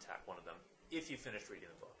contact one of them if you finished reading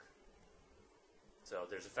the book. So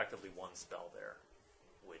there's effectively one spell there,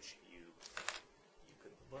 which you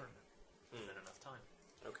could learn in enough time.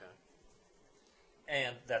 Okay.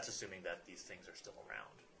 And that's assuming that these things are still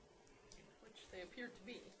around. Which they appear to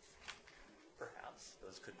be. Perhaps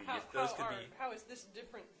those could be. How is this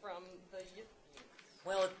different from the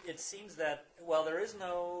Well, it seems that there is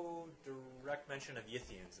no direct mention of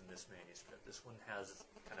Yithians in this manuscript. This one has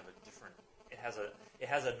kind of a different. It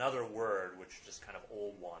has another word, which just kind of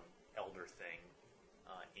old one, elder thing,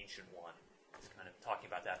 ancient one. It's kind of talking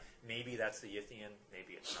about that. Maybe that's the Yithian.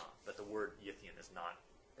 Maybe it's not. But the word Yithian is not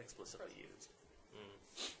explicitly used.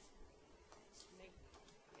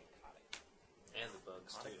 Narcotic? And the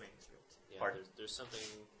bugs Conic too. manuscript. Yeah, Pardon? there's something.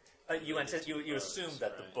 You bugs, assume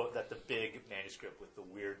that right. the big manuscript with the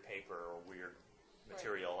weird paper or weird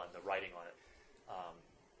material and the writing on it.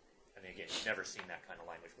 And again, you've never seen that kind of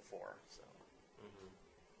language before, so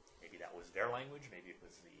maybe that was their language. Maybe it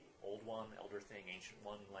was the old one, elder thing, ancient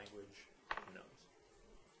one language. Who knows?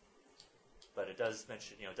 But it does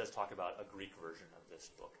mention, it does talk about a Greek version of this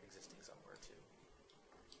book existing somewhere too.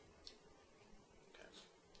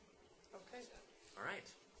 Okay then. All right,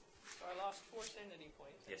 So I lost 4 sanity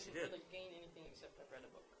points. Yes, you I did. didn't really gain anything except I read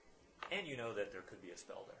a book. and you know that there could be a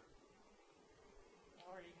spell there. I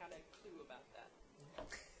already had a clue about that.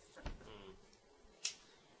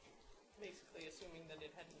 Basically assuming that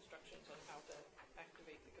it had instructions on how to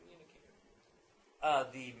activate the communicator.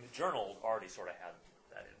 The journal already sort of had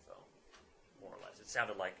that info, more or less. It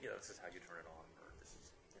sounded like, this is how you turn it on, or this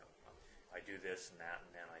is, I do this and that,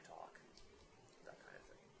 and then I talk. That kind of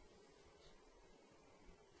thing.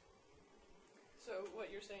 So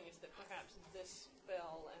what you're saying is that perhaps this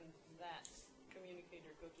spell and that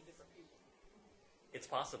communicator go to different people. It's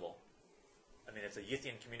possible. I mean, it's a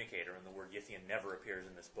Yithian communicator, and the word Yithian never appears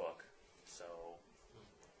in this book. So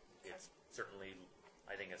it's certainly,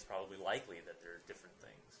 I think it's probably likely that there are different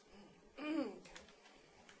things.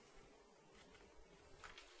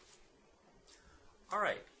 All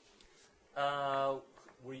right.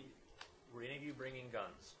 Were any of you bringing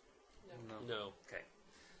guns? No. Okay.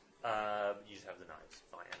 You just have the knives,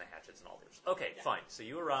 fine, and the hatchets and all this. Okay, fine. So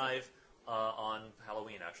you arrive on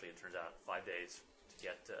Halloween, actually, it turns out, 5 days to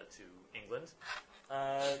get to England.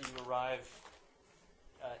 You arrive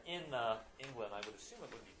in England, I would assume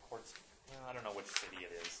it would be Portsmouth. Well, I don't know which city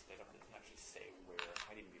it is. They don't actually say where. It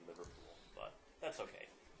might even be Liverpool, but that's okay.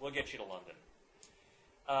 We'll get you to London.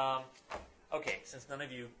 Okay, since none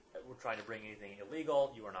of you were trying to bring anything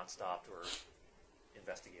illegal, you are not stopped or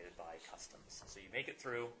investigated by customs. So you make it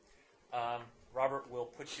through. Robert will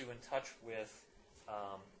put you in touch with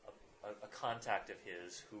a contact of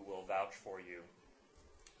his who will vouch for you,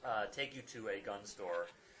 take you to a gun store,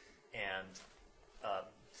 and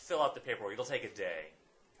fill out the paperwork. It'll take a day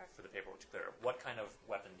for the paperwork to clear. What kind of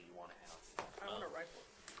weapon do you want to have? I want a rifle.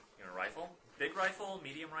 You want a rifle? Big rifle,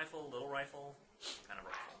 medium rifle, little rifle? What kind of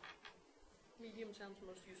rifle? Medium sounds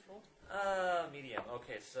most useful. Medium.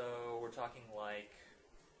 Okay, so we're talking like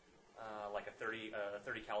a 30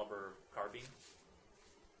 caliber carbine.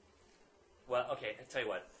 Well, okay. I tell you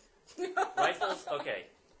what. Rifles. Okay.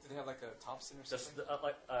 Do they have like a Thompson or Just something?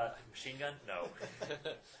 like machine gun? No.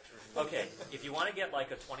 Okay. If you want to get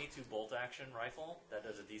like a 22 bolt action rifle that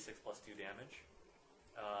does a D6 plus 2 damage.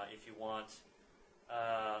 If you want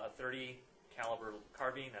a 30 caliber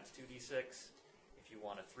carbine, that's 2d6. If you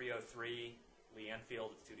want a 303 Lee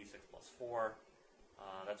Enfield, it's 2d6 plus 4.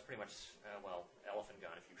 That's pretty much, elephant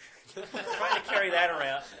gun. If you're trying to carry that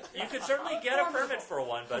around, you could certainly get a permit for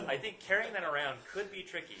one, but I think carrying that around could be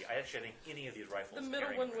tricky. I actually think any of these rifles. The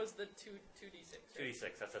middle one was the 2d6. Right?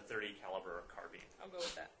 2d6. That's a 30 caliber carbine. I'll go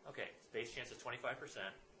with that. Okay, base chance is 25%.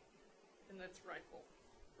 And that's rifle.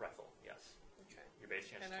 Rifle, yes. Okay. Your base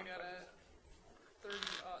chance And is 25%. I got a 30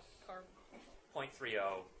 carb.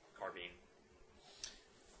 .30 carbine.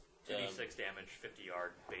 2d6 damage, 50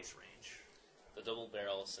 yard base range. The double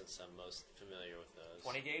barrel, since I'm most familiar with those.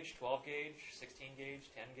 20 gauge, 12 gauge, 16 gauge,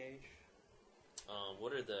 10 gauge.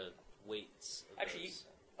 What are the weights of Actually,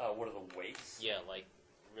 those? what are the weights? Yeah, like,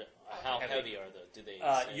 how heavy are those? Do they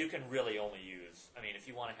say? You can really only use, I mean, if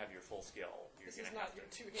you want to have your full skill, you're This going is to have not your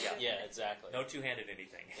to. two-handed. Yeah, exactly. No two-handed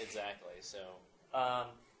anything. Exactly, so...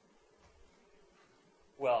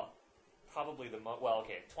 Well, probably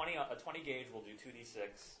okay, a 20 gauge will do 2d6.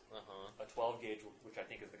 Uh-huh. A 12 gauge, which I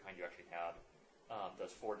think is the kind you actually had,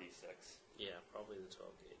 does 4d6. Yeah, probably the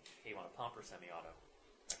 12 gauge. Hey, you want a pump or semi-auto?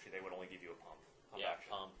 Actually, they would only give you a pump. Yeah,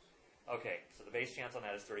 action. pump. Okay, so the base chance on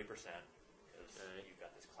that is 30%, because you've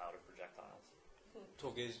got this cloud of projectiles.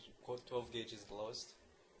 12 gauge is the lowest.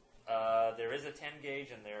 There is a 10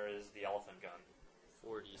 gauge, and there is the elephant gun.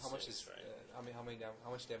 4d6, How much is right? how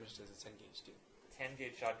much damage does a 10 gauge do? 10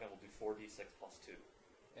 gauge shotgun will do 4d6 plus 2.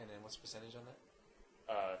 And then what's the percentage on that?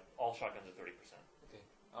 All shotguns are 30%. Okay,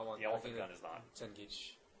 I want The elephant I gun is not. 10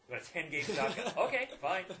 gauge. You want a 10 gauge shotgun? Okay,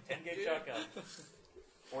 fine. 10 gauge shotgun.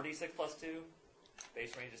 4d6 plus 2.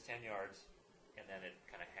 Base range is 10 yards, and then it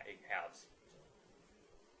kind of halves.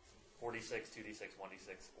 4d6, 2d6,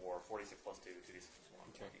 1d6, or 4d6 plus 2, 2d6 plus 1,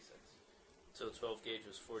 Okay. 1d6. So 12 gauge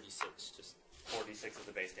was 46, just... 4d6 is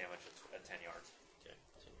the base damage at 10 yards. Okay,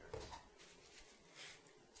 10 yards.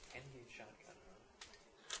 10 gauge shotgun, huh?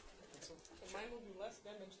 So mine will do less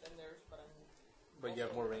damage than theirs, but I'm But you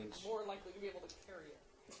have more range. more likely to be able to carry it.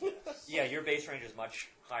 Yeah, your base range is much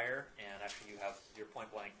higher, and actually you have your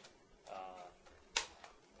point blank.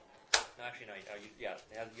 No, actually, no. You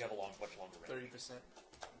have a much longer range. 30%.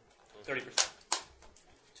 30%.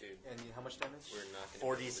 Dude, And how much damage? we're not going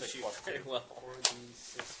to 4d6 shoot plus very 2. well.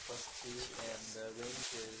 4d6 plus 2, and the range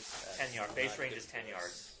is... 10 yards. Base Not range good is 10 for us.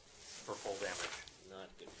 yards for full damage. Not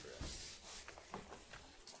good for us.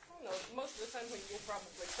 I don't know. Most of the time when you'll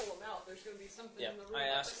probably pull them out, there's going to be something Yeah, in the room. I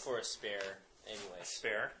asked for a spare anyway. A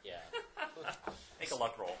spare. Yeah. Make a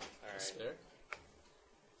luck roll. Alright. Spare?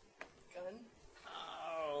 gun.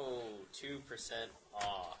 Oh, 2%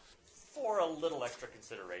 off. For a little extra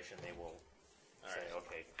consideration, they will say, Alright.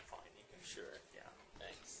 okay, fine. You can, Sure. yeah.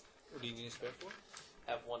 Thanks. What do you need a spare for?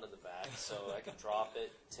 Have one in the back so I can drop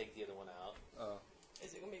it, take the other one out.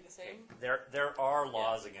 Is it going to be the same? There are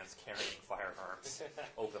laws against carrying firearms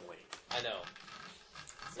openly. I know.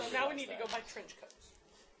 So Nobody now we wants need to that. go buy trench coats.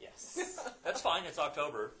 Yes. That's fine. It's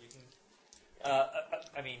October. You can.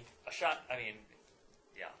 I mean, a shot. I mean,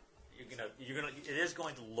 yeah. You're gonna. It is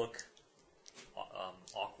going to look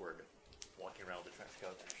awkward walking around with a trench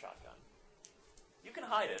coat and a shotgun. You can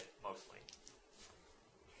hide it mostly.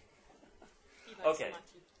 Okay.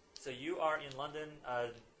 So you are in London.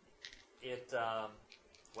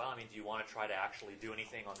 Well, I mean, do you want to try to actually do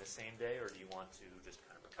anything on this same day, or do you want to just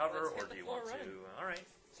kind of recover, Let's hit or do the you floor want to? running. All right.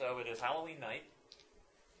 So it is Halloween night.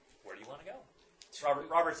 Where do you want to go?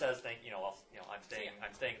 Robert says, I'm staying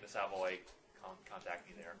at the Savoy. Contact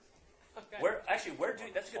me there. Okay.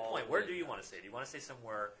 That's a good point. Where do you want to stay? Do you want to stay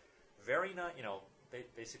somewhere very nice?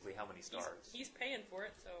 Basically how many stars? He's paying for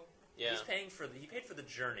it, so. Yeah. He paid for the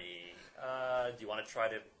journey. Do you want to try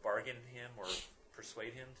to bargain him or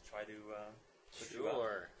persuade him to try to? Put you up?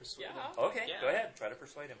 Sure. Yeah. Okay, Yeah. go ahead. Try to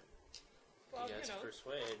persuade him. Well, You guys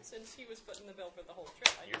persuade. since he was footing the bill for the whole trip,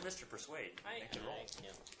 You're Mr. Persuade. I Make the am. roll. I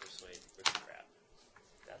can't persuade with crap.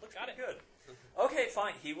 That looks Got pretty good. Okay,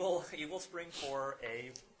 fine. He will spring for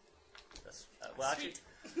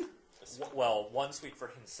one suite for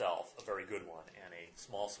himself, a very good one, and a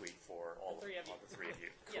small suite for all The three of you. the three of you.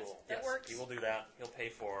 Yes, Cool. that works. He will do that. He'll pay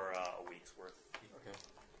for a week's worth. Okay.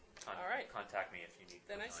 All right. Contact me if you need.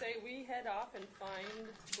 Then I more say time. we head off and find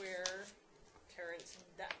where Terrence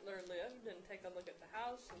Dattler lived and take a look at the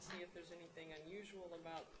house and see if there's anything unusual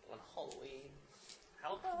about On Halloween.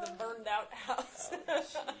 the burned out house. Oh,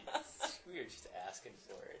 jeez. We were just asking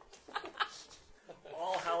for it.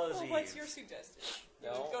 All Hallows Well, Eve. what's your suggestion? You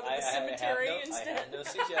No, would go to the cemetery I instead. have no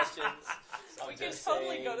suggestions. We I'm can just totally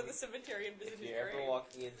saying, go to the cemetery and visit If his you're ever grave.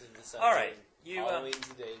 walking into the something, All right, you, Halloween's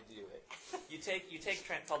the day to do it. You take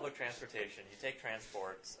public transportation. You take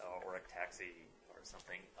transports or a taxi or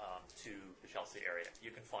something to the Chelsea area. You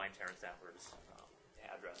can find Terrence Dattler's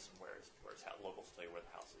address and where his locals tell you where the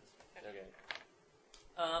house is. Okay.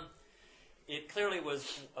 It clearly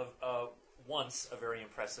was once a very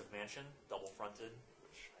impressive mansion, double-fronted.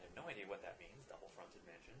 Which I have no idea what that means. Double-fronted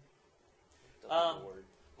mansion. Double word.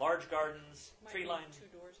 Large gardens, Might tree be lined. 2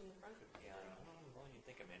 doors in the front. Yeah, I don't know. Well, you'd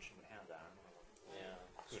think a mansion would have that. I don't know. Yeah.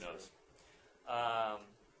 Who it's knows? true.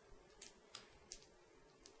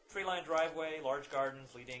 Tree-lined driveway, large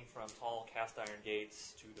gardens leading from tall cast-iron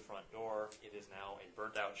gates to the front door. It is now a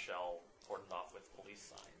burnt-out shell cordoned off with police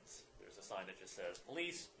signs. There's a sign that just says,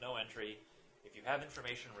 "Police, no entry. If you have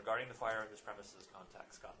information regarding the fire at this premises,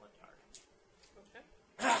 contact Scotland Yard." Okay.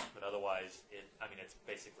 But otherwise, it's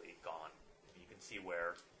basically gone. You can see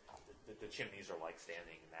where the chimneys are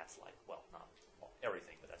standing, and that's not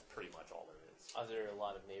everything, but that's pretty much all there is. Are there a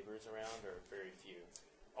lot of neighbors around, or very few?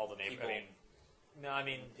 All the neighbors. People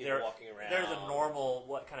They're walking around. They're the normal,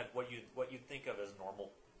 what you'd think of as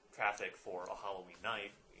normal traffic for a Halloween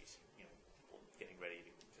night. People getting ready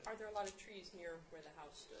to. Are there a lot of trees near where the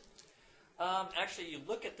house stood? Actually, you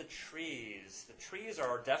look at the trees. The trees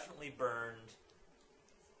are definitely burned.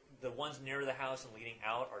 The ones near the house and leading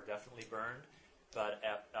out are definitely burned, but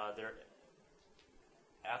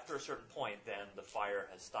after a certain point, then the fire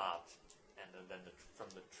has stopped, and then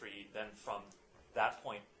from that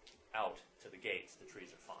point out to the gates, the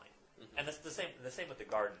trees are fine. Mhm. And it's the same with the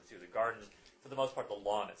gardens too. The gardens, for the most part, the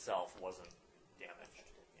lawn itself wasn't damaged.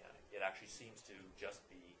 Yeah, it actually seems to just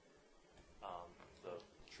be the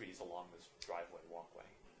trees along this driveway walkway.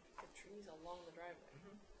 The trees along the driveway.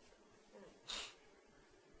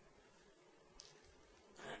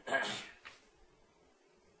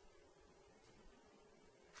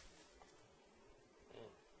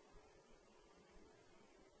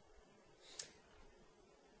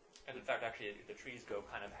 And in fact, actually, the trees go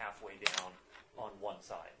kind of halfway down on one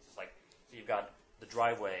side. So you've got the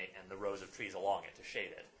driveway and the rows of trees along it to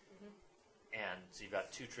shade it. Mhm. And so you've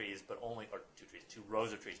got two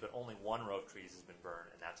rows of trees, but only one row of trees has been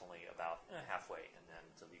burned, and that's only about halfway. And then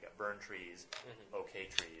so you've got burned trees, okay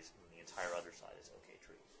trees, and the entire other side is okay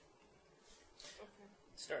trees. Okay.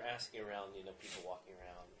 Start asking around, people walking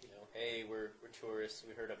around, hey, we're tourists,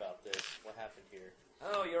 we heard about this, what happened here?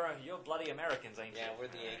 Oh, you're bloody Americans, ain't you? Yeah, we're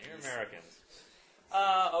the You're Yankees. Americans.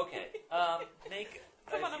 Okay.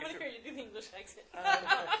 Come on, I'm going to hear you do the English accent.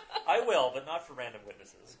 I will, but not for random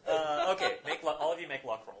witnesses. Okay, all of you make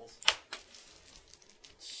luck rolls.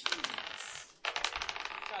 Jeez.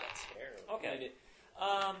 Got it. Terrible. Okay.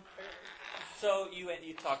 So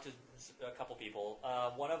you talk to a couple people.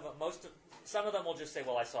 Some of them will just say,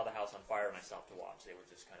 "Well, I saw the house on fire and I stopped to watch." They were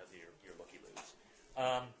just kind of your looky-loos.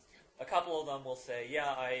 A couple of them will say,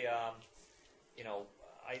 "Yeah, I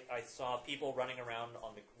saw people running around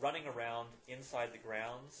inside the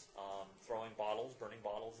grounds, throwing bottles, burning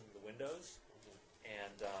bottles into the windows,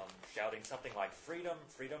 and shouting something like freedom,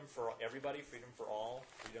 freedom for everybody, freedom for all,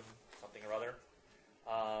 freedom something or other."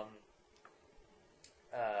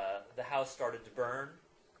 The house started to burn,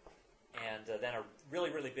 and then a really,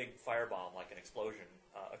 really big firebomb, like an explosion,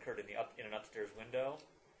 occurred in an upstairs window,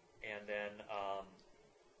 and then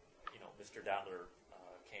Mr. Dattler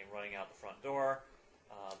came running out the front door.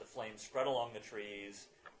 The flames spread along the trees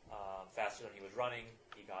faster than he was running.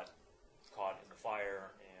 He got caught in the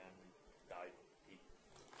fire and died. He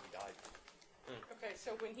died. Okay,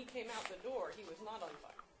 so when he came out the door, he was not on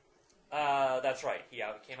fire. That's right. He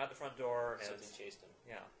came out the front door and Something chased him.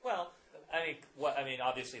 yeah. Well,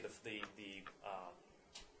 obviously the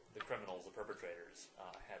criminals, the perpetrators,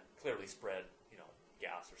 had clearly spread,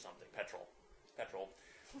 gas or something, petrol,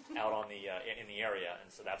 out on the in the area, and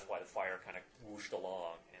so that's why the fire kind of whooshed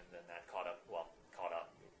along, and then that got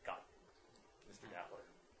Mr. Dattler.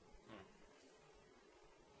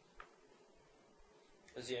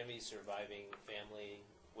 Was there any surviving family,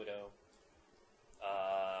 widow?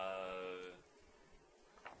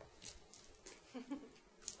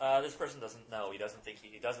 This person doesn't know. He doesn't think he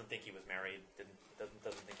was married.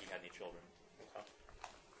 Doesn't think he had any children.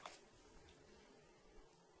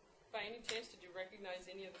 By any chance, did you recognize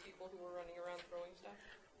any of the people who were running around throwing stuff?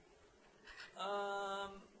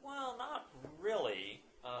 Well, not really.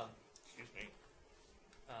 Excuse me.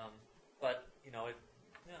 But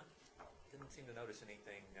didn't seem to notice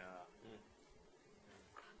anything.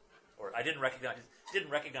 Or I didn't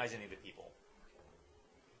recognize any of the people.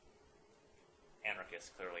 Anarchists,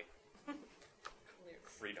 clearly. Clear.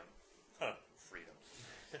 Freedom. Freedom.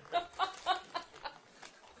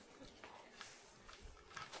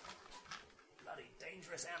 Bloody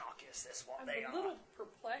dangerous anarchists, that's what I'm they a are. little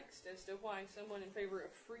perplexed as to why someone in favor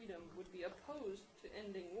of freedom would be opposed to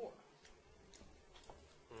ending war.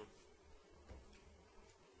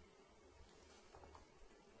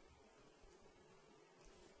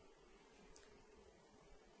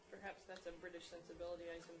 Perhaps that's a British sensibility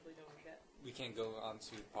I simply don't get. We can't go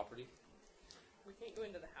onto property. We can't go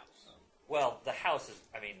into the house. Well, the house is,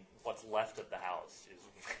 what's left of the house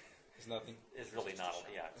There's nothing. is really not, it's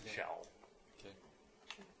a Okay. shell. Okay.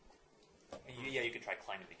 You could try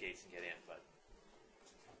climbing the gates and get in, but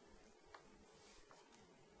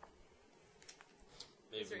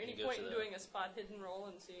Maybe Is there we any can go point to in the... doing a spot hidden roll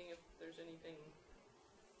and seeing if there's anything?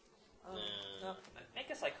 Nah. No. make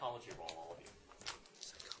a psychology roll, all of you.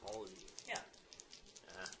 Psychology. Yeah.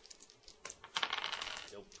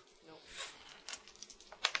 Nope.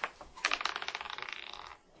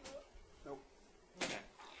 Nope. Okay.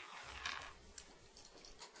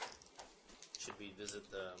 Should we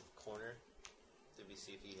visit the corner? Did we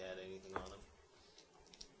see if he had anything on him?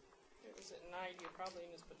 It was at night. You're probably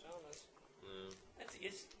in his pajamas.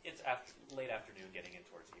 It's late afternoon, getting in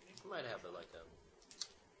towards evening. He might have a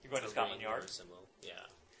You're going to Scotland ring Yard? or symbol. Yeah.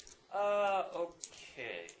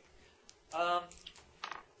 Okay.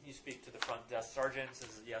 You speak to the front desk sergeant.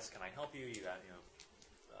 Says, "Yes, can I help you?" You got,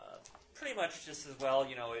 pretty much just as well.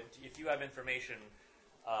 If you have information,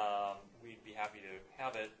 we'd be happy to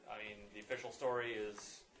have it. The official story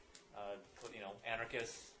is,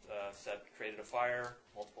 anarchists created a fire,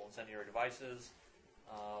 multiple incendiary devices.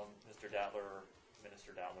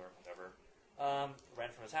 Minister Dattler, whatever, ran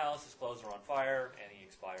from his house. His clothes were on fire, and he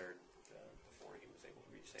expired before he was able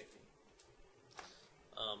to reach safety.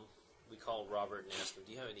 We called Robert and asked him,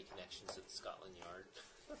 "Do you have any connections at Scotland Yard?"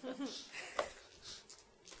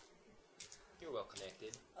 You're well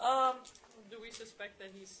connected. Do we suspect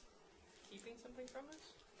that he's keeping something from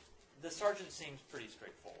us? The sergeant seems pretty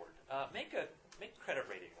straightforward. Make credit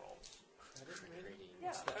rating rolls. Credit rating.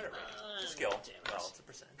 Yeah, that? credit rating. It's a skill. Damn it. Well, it's a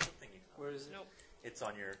percent. It's a thing you. Where is it? Nope. It's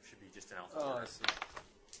on your. Should be just an alpha. Oh, I see.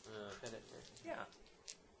 Credit rating. Yeah.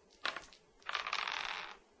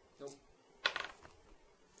 Nope.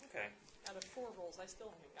 Okay. Out of 4 rolls, I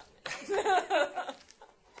still haven't gotten it.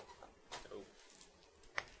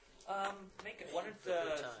 Oh. Make it. Why don't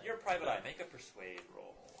you're a private eye. Make a persuade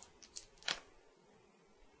roll.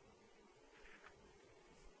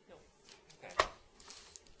 No. Okay.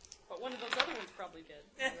 But one of those other ones probably did.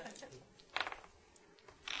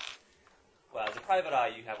 Well, as a private eye,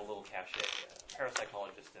 you have a little cachet. A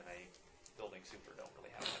parapsychologist and a building super don't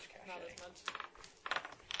really have much cachet. Not as much.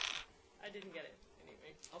 I didn't get it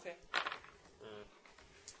anyway. Okay.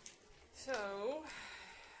 So,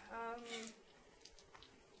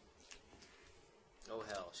 Oh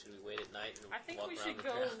hell! Should we wait at night and I think walk we around should the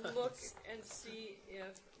go grounds? look and see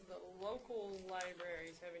if the local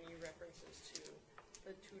libraries have any references to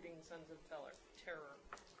the Tooting Sons of Terror.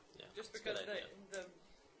 Yeah, Just it's a good because idea. the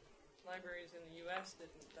libraries in the U.S.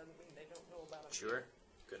 doesn't mean they don't know about them. Sure.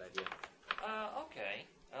 Good idea. Okay.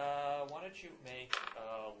 Why don't you make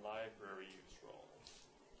a library use roll?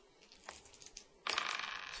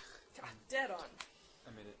 God, dead on.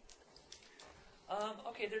 I made it.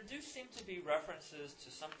 Okay, there do seem to be references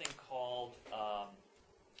to something called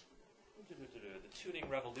the Tooting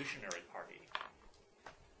Revolutionary Party,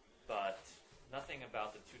 but nothing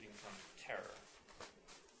about the Tooting Sons of Terror.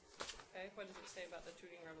 Okay, what does it say about the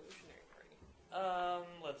Tooting Revolutionary Party?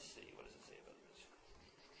 Let's see. What does it say about this?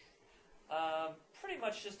 Pretty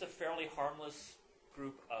much just a fairly harmless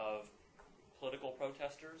group of political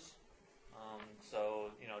protesters.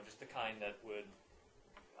 So, just the kind that would,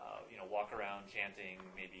 walk around chanting,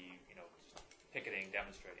 maybe, just picketing,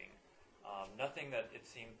 demonstrating. Nothing that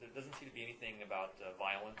there doesn't seem to be anything about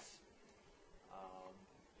violence.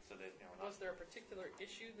 So that, Was there a particular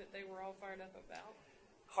issue that they were all fired up about?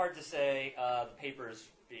 Hard to say. The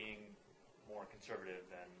papers being more conservative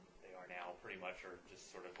than they are now, pretty much are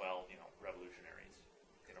just sort of, revolutionaries.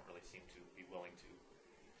 They don't really seem to be willing to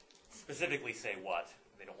specifically say what.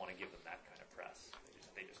 They don't want to give them that kind of press.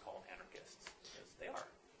 They just call them anarchists, because they are.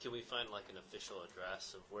 Can we find like an official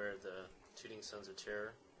address of where the Tooting Sons of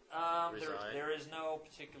Terror reside? There is no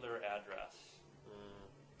particular address.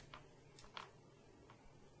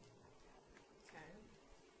 Okay.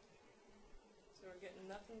 So we're getting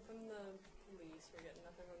nothing from the police. We're getting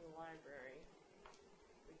nothing from the library.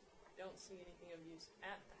 We don't see anything of use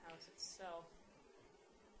at the house itself.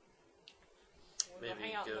 We'll Maybe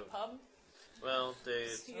hang out in the pub. Well,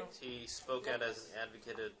 See if- he spoke out as an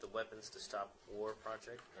advocate of the Weapons to Stop War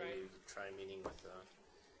project. Right. Maybe try meeting with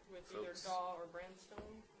either folks. Daw or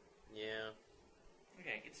Brandstone. Yeah.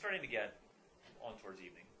 Okay, it's starting to get on towards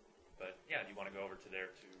evening. But, yeah, do you want to go over to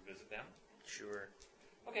there to visit them? Sure.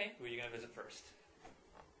 Okay, who are you going to visit first?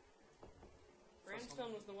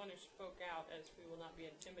 Brandstone was the one who spoke out as we will not be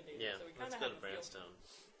intimidated. Yeah, so we let's kind of go have to a feel. Brandstone.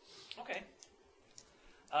 Okay.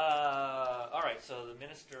 All right, so the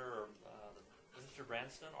minister, Mr.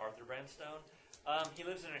 Brandstone, Arthur Brandstone, he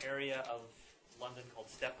lives in an area of London called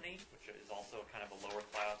Stepney, which is also kind of a lower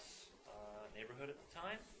class neighborhood at the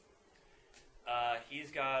time.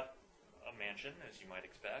 He's got a mansion, as you might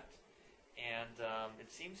expect, and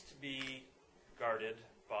it seems to be guarded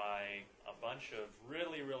by a bunch of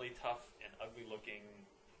really, really tough and ugly-looking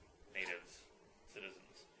natives,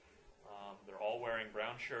 citizens. They're all wearing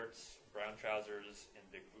brown shirts, brown trousers,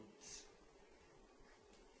 and big boots.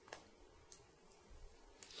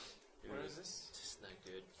 Where is this? Just not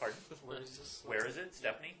good. Pardon? Where is this? Where is it?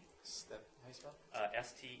 Stepney? Step. How you spell?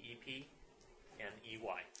 Stepney.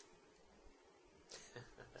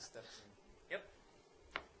 Steps. Yep.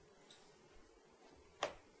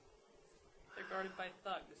 They're guarded by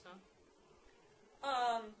thugs,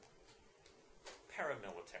 huh?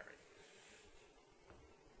 Paramilitary.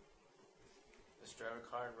 Just drive a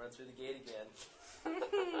car and run through the gate again.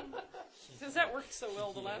 Because that worked so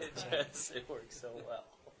well the last time. Yes, it works so well.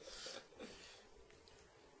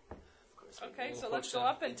 Of course, Okay, we'll so let's poach go them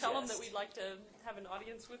up and in tell them that jest. we'd like to have an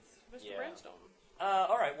audience with Mr. Yeah. Brandstone.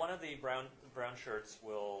 All right, one of the brown shirts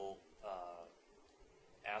will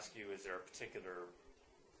ask you, is there a particular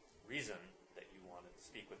reason that you want to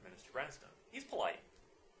speak with Minister Brandstone? He's polite.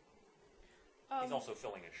 He's also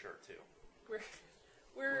filling his shirt, too.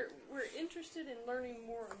 We're interested in learning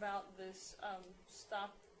more about this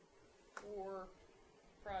Stop War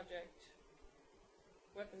project,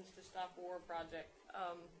 Weapons to Stop War project,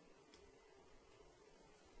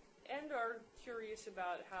 and are curious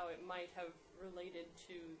about how it might have related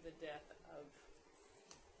to the death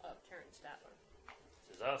of Terrence Statler.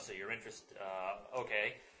 Says, oh, so you're interested.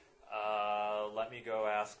 Okay. Let me go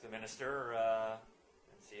ask the minister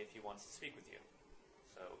and see if he wants to speak with you.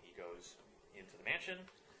 So he goes into the mansion.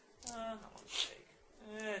 How long does it take?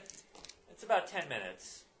 It's about 10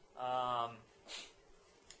 minutes.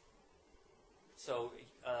 So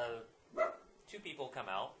two people come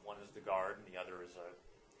out. One is the guard, and the other is a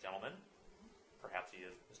gentleman. Perhaps he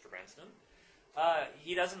is Mr. Brandstone.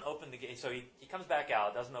 He doesn't open the gate. So he comes back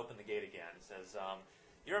out, doesn't open the gate again. Says,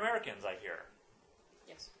 you're Americans, I hear.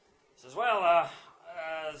 Yes. Says, well,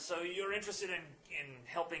 so you're interested in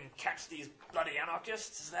helping catch these bloody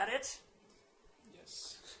anarchists, is that it?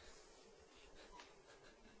 Yes.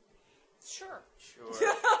 Sure. Sure.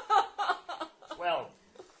 Well,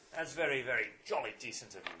 that's very, very jolly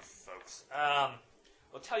decent of you folks.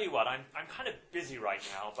 I'll tell you what, I'm kind of busy right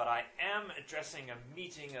now, but I am addressing a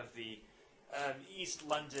meeting of the East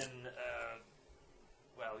London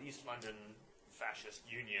Fascist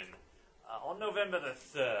Union on November the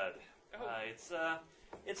 3rd. Oh.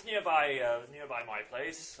 It's nearby my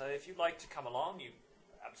place. If you'd like to come along,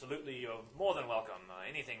 you're more than welcome.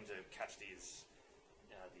 Anything to catch these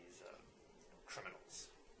criminals.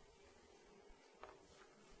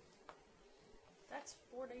 That's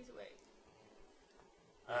 4 days away.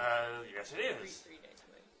 Yes, it is. 3 days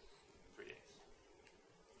away. 3 days.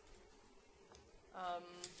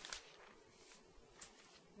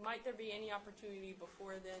 Might there be any opportunity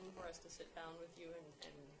before then for us to sit down with you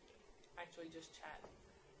and actually just chat?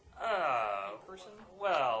 person?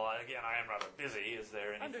 Well, again, I am rather busy. Is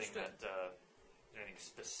there anything Understood. anything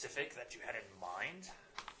specific that you had in mind?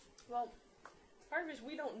 Well, part of it is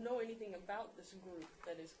we don't know anything about this group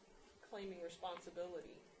that is claiming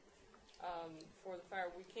responsibility for the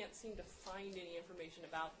fire. We can't seem to find any information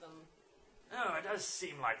about them. Oh, it does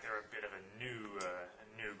seem like they're a bit of a new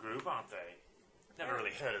group, aren't they? Never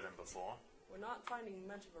really heard of them before. We're not finding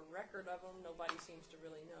much of a record of them. Nobody seems to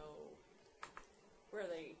really know where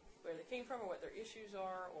they came from, or what their issues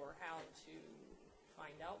are, or how to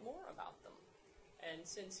find out more about them. And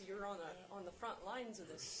since you're on the front lines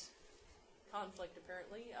of this conflict,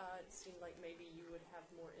 apparently, it seemed like maybe you would have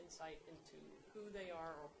more insight into who they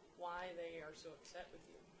are or why they are so upset with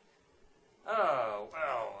you. Oh,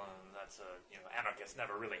 well, anarchists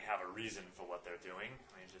never really have a reason for what they're doing.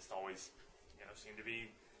 They just always, seem to be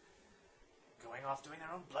going off doing their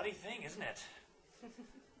own bloody thing, isn't it?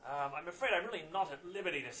 I'm afraid I'm really not at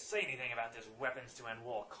liberty to say anything about this Weapons to End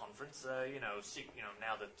War conference.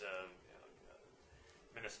 Now that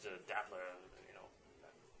Minister Dattler,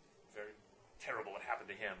 very terrible what happened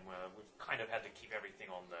to him, we've kind of had to keep everything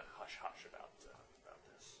on the hush-hush about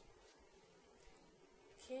this.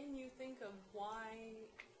 Can you think of why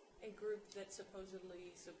a group that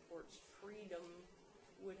supposedly supports freedom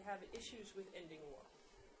would have issues with ending war?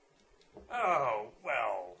 Oh,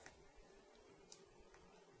 well,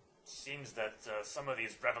 seems that some of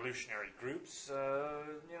these revolutionary groups,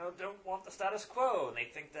 don't want the status quo, and they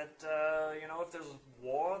think that, if there's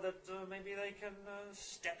war, that maybe they can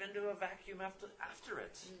step into a vacuum after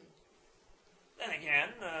it. Then again,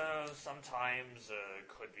 sometimes it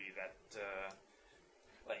could be that,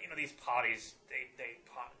 these parties, they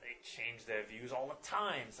change their views all the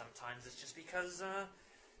time. Sometimes it's just because,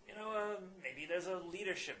 maybe there's a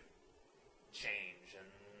leadership change, and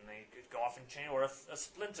they could go off and change, or a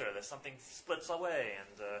splinter, there's something splits away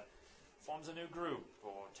and forms a new group,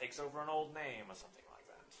 or takes over an old name, or something like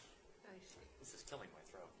that. I see. This is killing my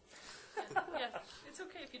throat. Yeah, it's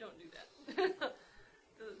okay if you don't do that.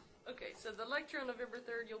 Okay, so the lecture on November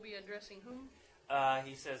 3rd, you'll be addressing whom?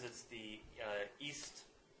 He says it's the East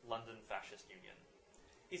London Fascist Union.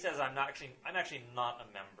 He says I'm actually not a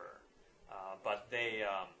member, but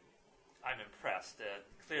I'm impressed.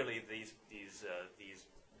 Clearly, these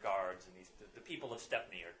guards and the people of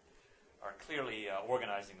Stepney are clearly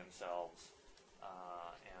organizing themselves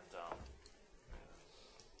and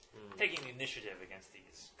taking the initiative against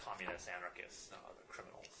these communist anarchists, the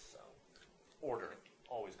criminals. So, order,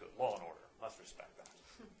 always good. Law and order, must respect that.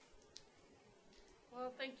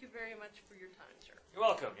 Well, thank you very much for your time, sir. You're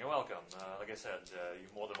welcome. You're welcome. Like I said,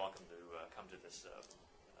 you're more than welcome to come to this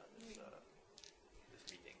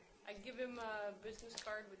meeting. I give him a business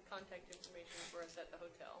card with contact information for us at the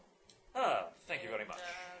hotel. Thank you very much.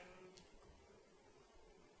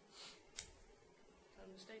 Tell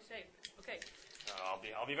him to stay safe. Okay.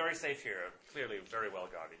 I'll be very safe here. Clearly, very well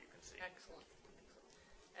guarded. You can see. Excellent.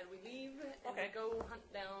 And we leave and Okay. we go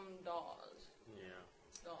hunt down Dawes. Yeah.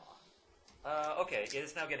 Daw. Okay. It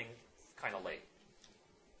is now getting kind of late.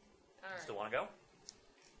 All right. Still want to go?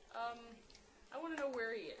 I want to know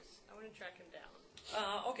where he is. I want to track him down.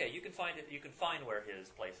 Okay. You can find it. You can find where his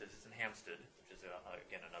place is. It's in Hampstead, which is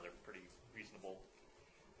again another pretty reasonable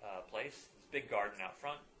place. There's a big garden out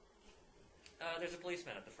front. There's a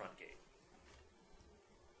policeman at the front gate,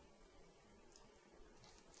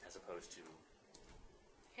 as opposed to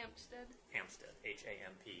Hampstead? Hampstead.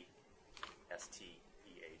 Hampstead.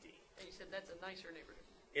 And you said that's a nicer neighborhood.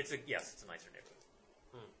 It's a nicer neighborhood.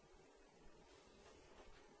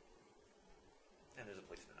 And there's a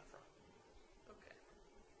policeman up front. Okay.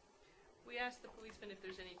 We asked the policeman if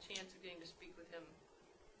there's any chance of getting to speak with him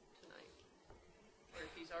tonight, or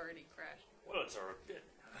if he's already crashed. Well, it's a bit.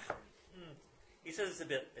 He says it's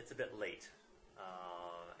a bit late,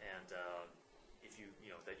 and if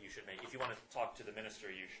you want to talk to the minister,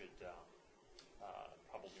 you should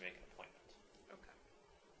probably make an appointment. Okay.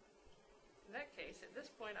 In that case, at this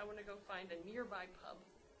point, I want to go find a nearby pub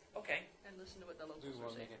Okay. and listen to what the Do locals we are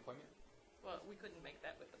want to make saying. an appointment? Well, we couldn't make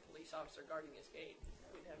that with the police officer guarding his gate.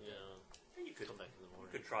 We'd have to. Yeah. You could Come back in the you morning.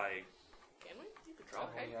 could try. Can we? You could try.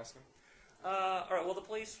 Okay. Will you ask him? All right. Well, the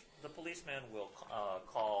policeman will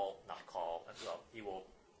not call. Well, he will.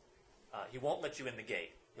 He won't let you in the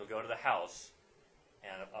gate. He'll go to the house,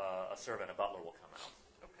 and a servant, a butler, will come out,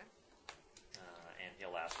 Okay. and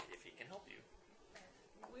he'll ask if he can help you.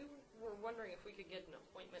 We were wondering if we could get an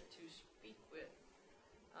appointment to speak with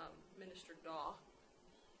Minister Daw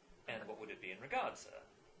And what would it be in regards, sir?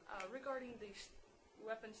 regarding the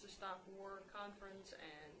Weapons to Stop War conference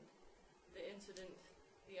and the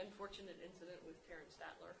unfortunate incident with Terrence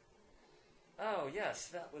Statler. Oh, yes,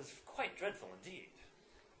 that was quite dreadful indeed.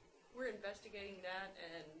 We're investigating that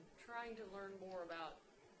and trying to learn more about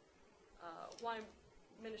why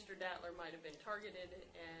Minister Dattler might have been targeted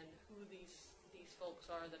and who these folks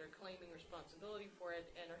are that are claiming responsibility for it,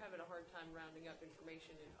 and are having a hard time rounding up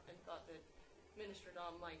information, and thought that Minister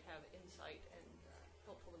Dom might have insight and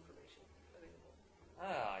helpful information available.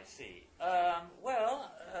 Ah, I see.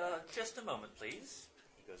 Just a moment, please.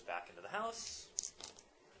 He goes back into the house.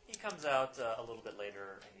 He comes out a little bit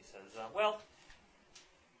later, and he says,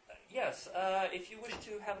 yes, if you wish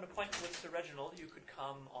to have an appointment with Sir Reginald, you could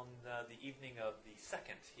come on the evening of the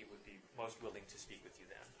 2nd. He would be most willing to speak with you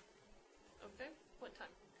then. Okay, what time?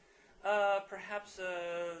 Perhaps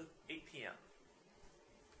 8 p.m.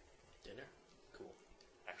 Dinner? Cool.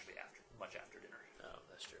 Actually, much after dinner. Oh,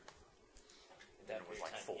 that's true. Dinner was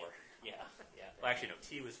like 4. Yeah, yeah. Well, actually, no,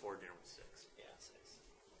 tea was 4, dinner was 6. Yeah, 6.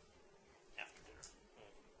 After dinner.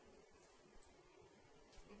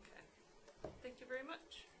 Okay. Thank you very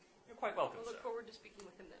much. You're quite welcome, We'll look sir. forward to speaking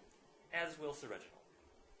with him then. As will Sir Reginald.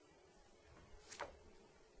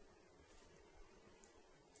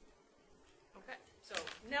 Okay, so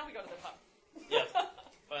now we go to the pub. Yeah.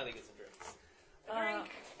 Finally get some drinks. A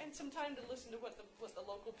drink and some time to listen to what the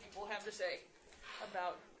local people have to say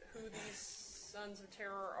about who these Sons of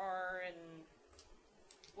Terror are and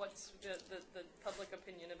what's the public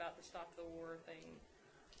opinion about the Stop the War thing.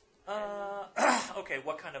 Okay,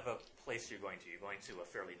 what kind of a place are you going to? You're going to a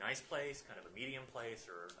fairly nice place, kind of a medium place,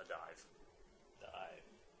 or a dive? Dive.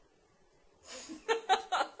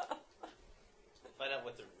 Find out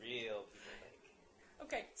what the real people think.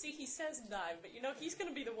 Okay, see, he says dive, but he's going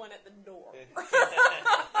to be the one at the door.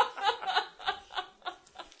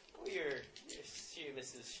 Your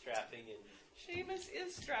Seamus is strapping and... Seamus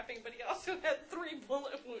is strapping, but he also had 3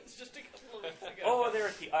 bullet wounds just a couple of weeks ago. Oh,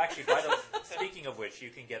 actually, speaking of which, you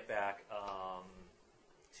can get back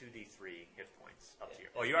 2d3 hit points up to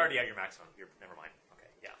your... Oh, you're already at your maximum. Never mind. Okay,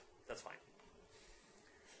 yeah, that's fine.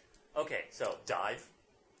 Okay, so, dive.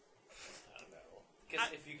 I don't know.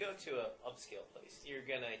 Because if you go to an upscale place, you're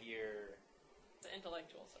going to hear... The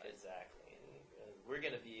intellectual side. Exactly. And we're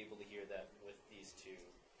going to be able to hear that with these two.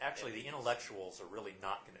 Actually, the intellectuals are really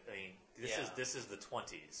not going to... I mean, this is the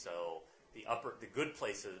 20s, so the good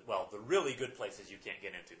places... Well, the really good places you can't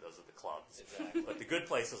get into, those are the clubs. Exactly. But the good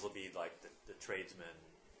places will be like the tradesmen.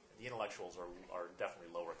 The intellectuals are definitely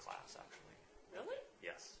lower class, actually. Really?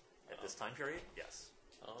 Yes. At this time period, yes.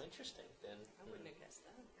 Oh, interesting. Then I wouldn't have guessed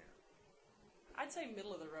that. I'd say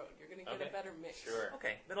middle of the road. You're going to get Okay. a better mix. Sure.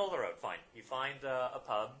 Okay, middle of the road, fine. You find a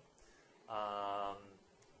pub.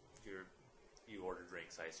 You order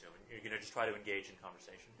drinks, I assume. You're going to just try to engage in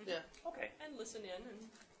conversation. Yeah. Okay. And listen in and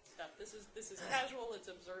stuff. This is casual. It's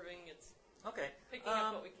observing. It's Okay. picking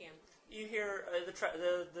up what we can. You hear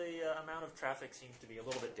the amount of traffic seems to be a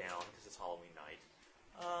little bit down because it's Halloween night.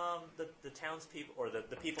 The townspeople or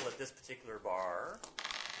the people at this particular bar,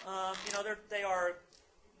 they are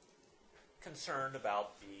concerned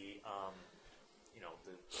about the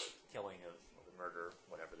killing of the murder,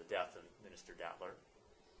 whatever, the death of Minister Dattler.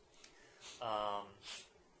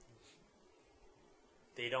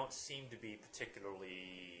 They don't seem to be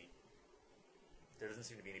particularly. There doesn't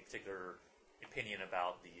seem to be any particular opinion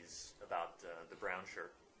about the brown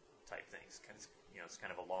shirt type things. It's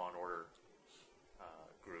kind of a law and order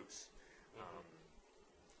groups.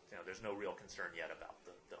 There's no real concern yet about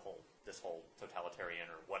this whole totalitarian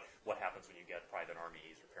or what happens when you get private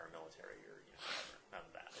armies or paramilitary or none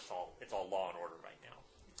of that. It's all law and order right now.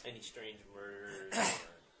 Any strange murders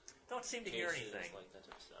or Don't seem to hear cases anything. like that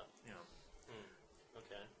type of stuff.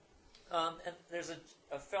 Okay. And there's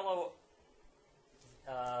a fellow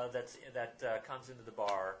that comes into the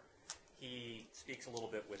bar. He speaks a little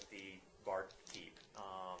bit with the barkeep,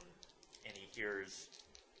 and he hears.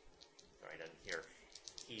 Sorry, he doesn't hear.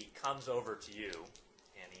 He comes over to you,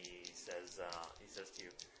 and he says to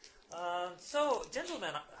you, "So,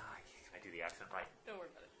 gentlemen, can I do the accent right? Don't worry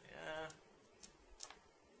about it.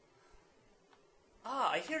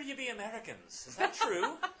 I hear you be Americans. Is that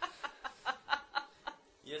true?"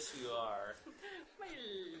 Yes, you are.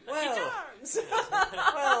 Well, Charms.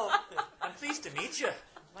 Well, I'm pleased to meet you.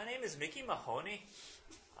 My name is Mickey Mahoney.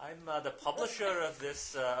 I'm the publisher of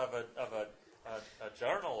this of a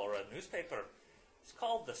journal or a newspaper. It's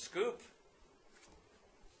called The Scoop.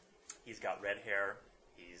 He's got red hair.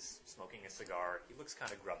 He's smoking a cigar. He looks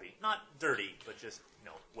kind of grubby, not dirty, but just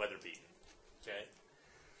weather beaten. Okay.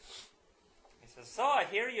 He says, "So I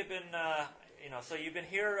hear you've been so you've been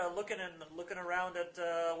here looking around at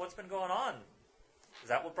what's been going on. Is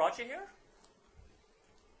that what brought you here?"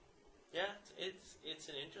 Yeah, it's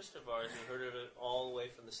an interest of ours. We heard of it all the way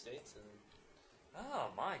from the States, and Oh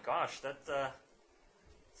my gosh,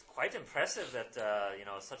 it's quite impressive that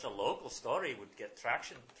such a local story would get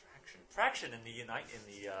traction in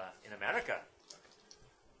in America.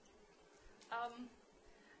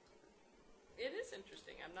 It is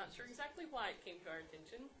interesting. I'm not sure exactly why it came to our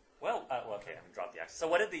attention. Well, okay, I'm gonna drop the accent. So,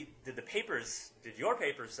 what did did your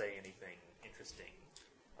papers say anything interesting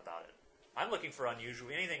about it? I'm looking for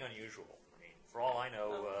anything unusual. I mean, for all I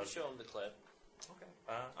know. Show him the clip. Okay.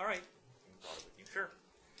 All right. You sure?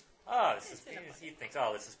 He thinks,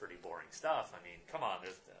 this is pretty boring stuff. I mean, come on,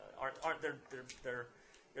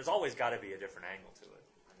 there's always got to be a different angle to it.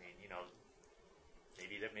 I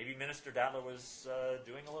mean, maybe Minister Datler was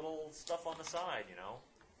doing a little stuff on the side,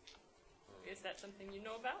 Is that something you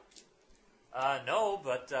know about? No,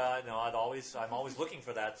 but no, I'm always looking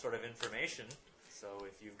for that sort of information. So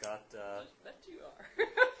if you've got, That you are.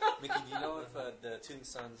 Mickey, do you know if the Toon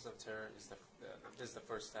Sons of Terror is the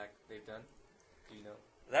first act they've done? Do you know?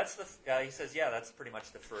 that's he says, yeah, that's pretty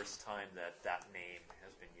much the first time that name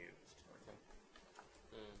has been used. Okay.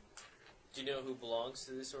 Do you know who belongs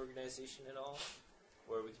to this organization at all?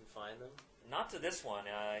 Where we can find them? Not to this one.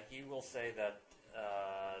 He will say that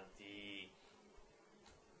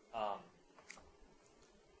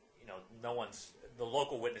the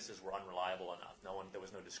local witnesses were unreliable enough. There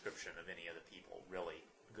was no description of any of the people really,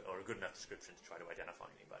 or a good enough description to try to identify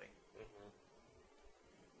anybody. Mm-hmm.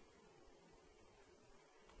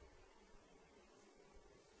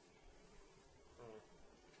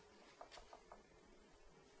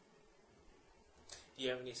 Do you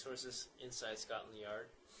have any sources inside Scotland Yard?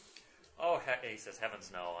 Oh, he says, heavens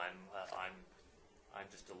no. I'm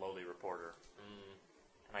just a lowly reporter.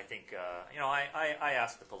 And I think, I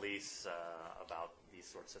asked the police about these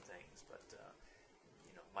sorts of things, but,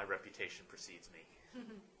 my reputation precedes me.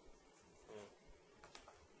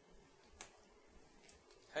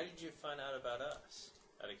 How did you find out about us,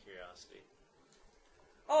 out of curiosity?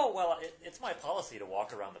 Oh, well, it's my policy to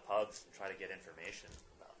walk around the pubs and try to get information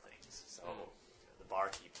about things. So the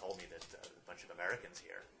barkeep told me that there's a bunch of Americans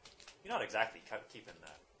here. You're not exactly keeping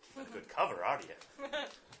a good cover, are you?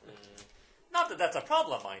 Not that that's a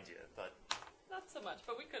problem, mind you, but... Not so much,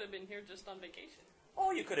 but we could have been here just on vacation.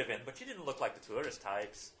 Oh, you could have been, but you didn't look like the tourist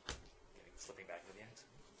types. Slipping back into the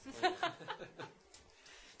accent.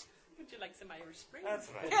 Would you like some Irish Spring? That's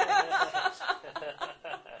right.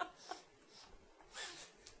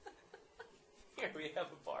 Here, we have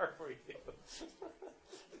a bar for you.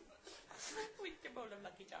 With your bowl of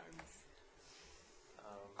Lucky Charms.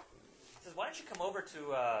 He says, why don't you come over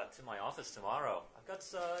to my office tomorrow? I've got,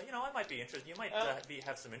 I might be interested. You might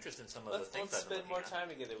have some interest in some of the things Let's I've been spend more looking at. time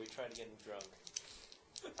together. We try to get him drunk.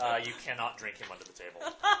 You cannot drink him under the table.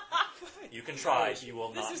 You can try. You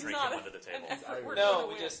will not drink him under the table. No,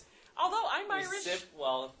 we just Although I'm we Irish. sip.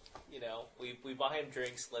 Well, we buy him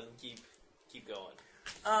drinks. Let him keep going.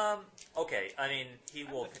 Okay. I mean,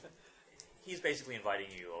 he's basically inviting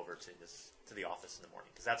you over to the office in the morning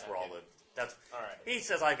because that's where all right. He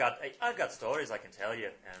says I've got stories I can tell you,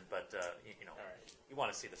 but All right. you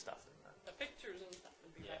want to see the stuff in The pictures and stuff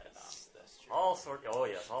would be better though. Yes, that's true. all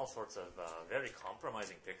sorts of very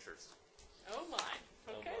compromising pictures. Oh my.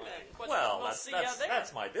 Okay my. then. Well, see ya there.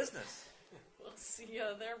 that's my business. We'll see you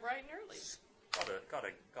there bright and early.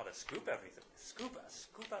 Gotta scoop everything. Scoop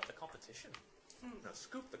out the competition. No,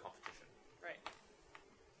 scoop the competition. Right.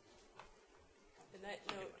 And that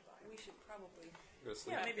note, we should probably. Go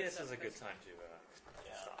sleep. Yeah, maybe this is a good time to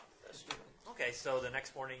Yeah, stop. that's true. Okay, so the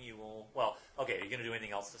next morning you will. Well, okay. Are you gonna do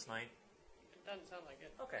anything else this night? It doesn't sound like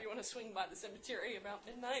it. Okay. You want to swing by the cemetery about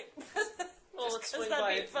midnight? Well, Just 'cause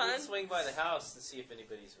that'd be fun. Let's swing by the house to see if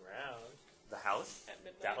anybody's around. The house, At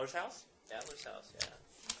midnight. Datler's house. Adler's house, yeah.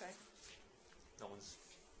 Okay. No one one's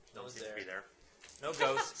seems to there. be there. No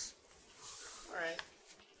ghosts. All right.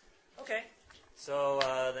 Okay. So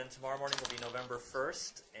then tomorrow morning will be November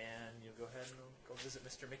 1st, and you'll go ahead and go visit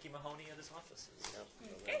Mr. Mickey Mahoney at his offices. Yep.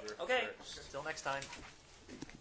 November Okay. 1st. Till next time.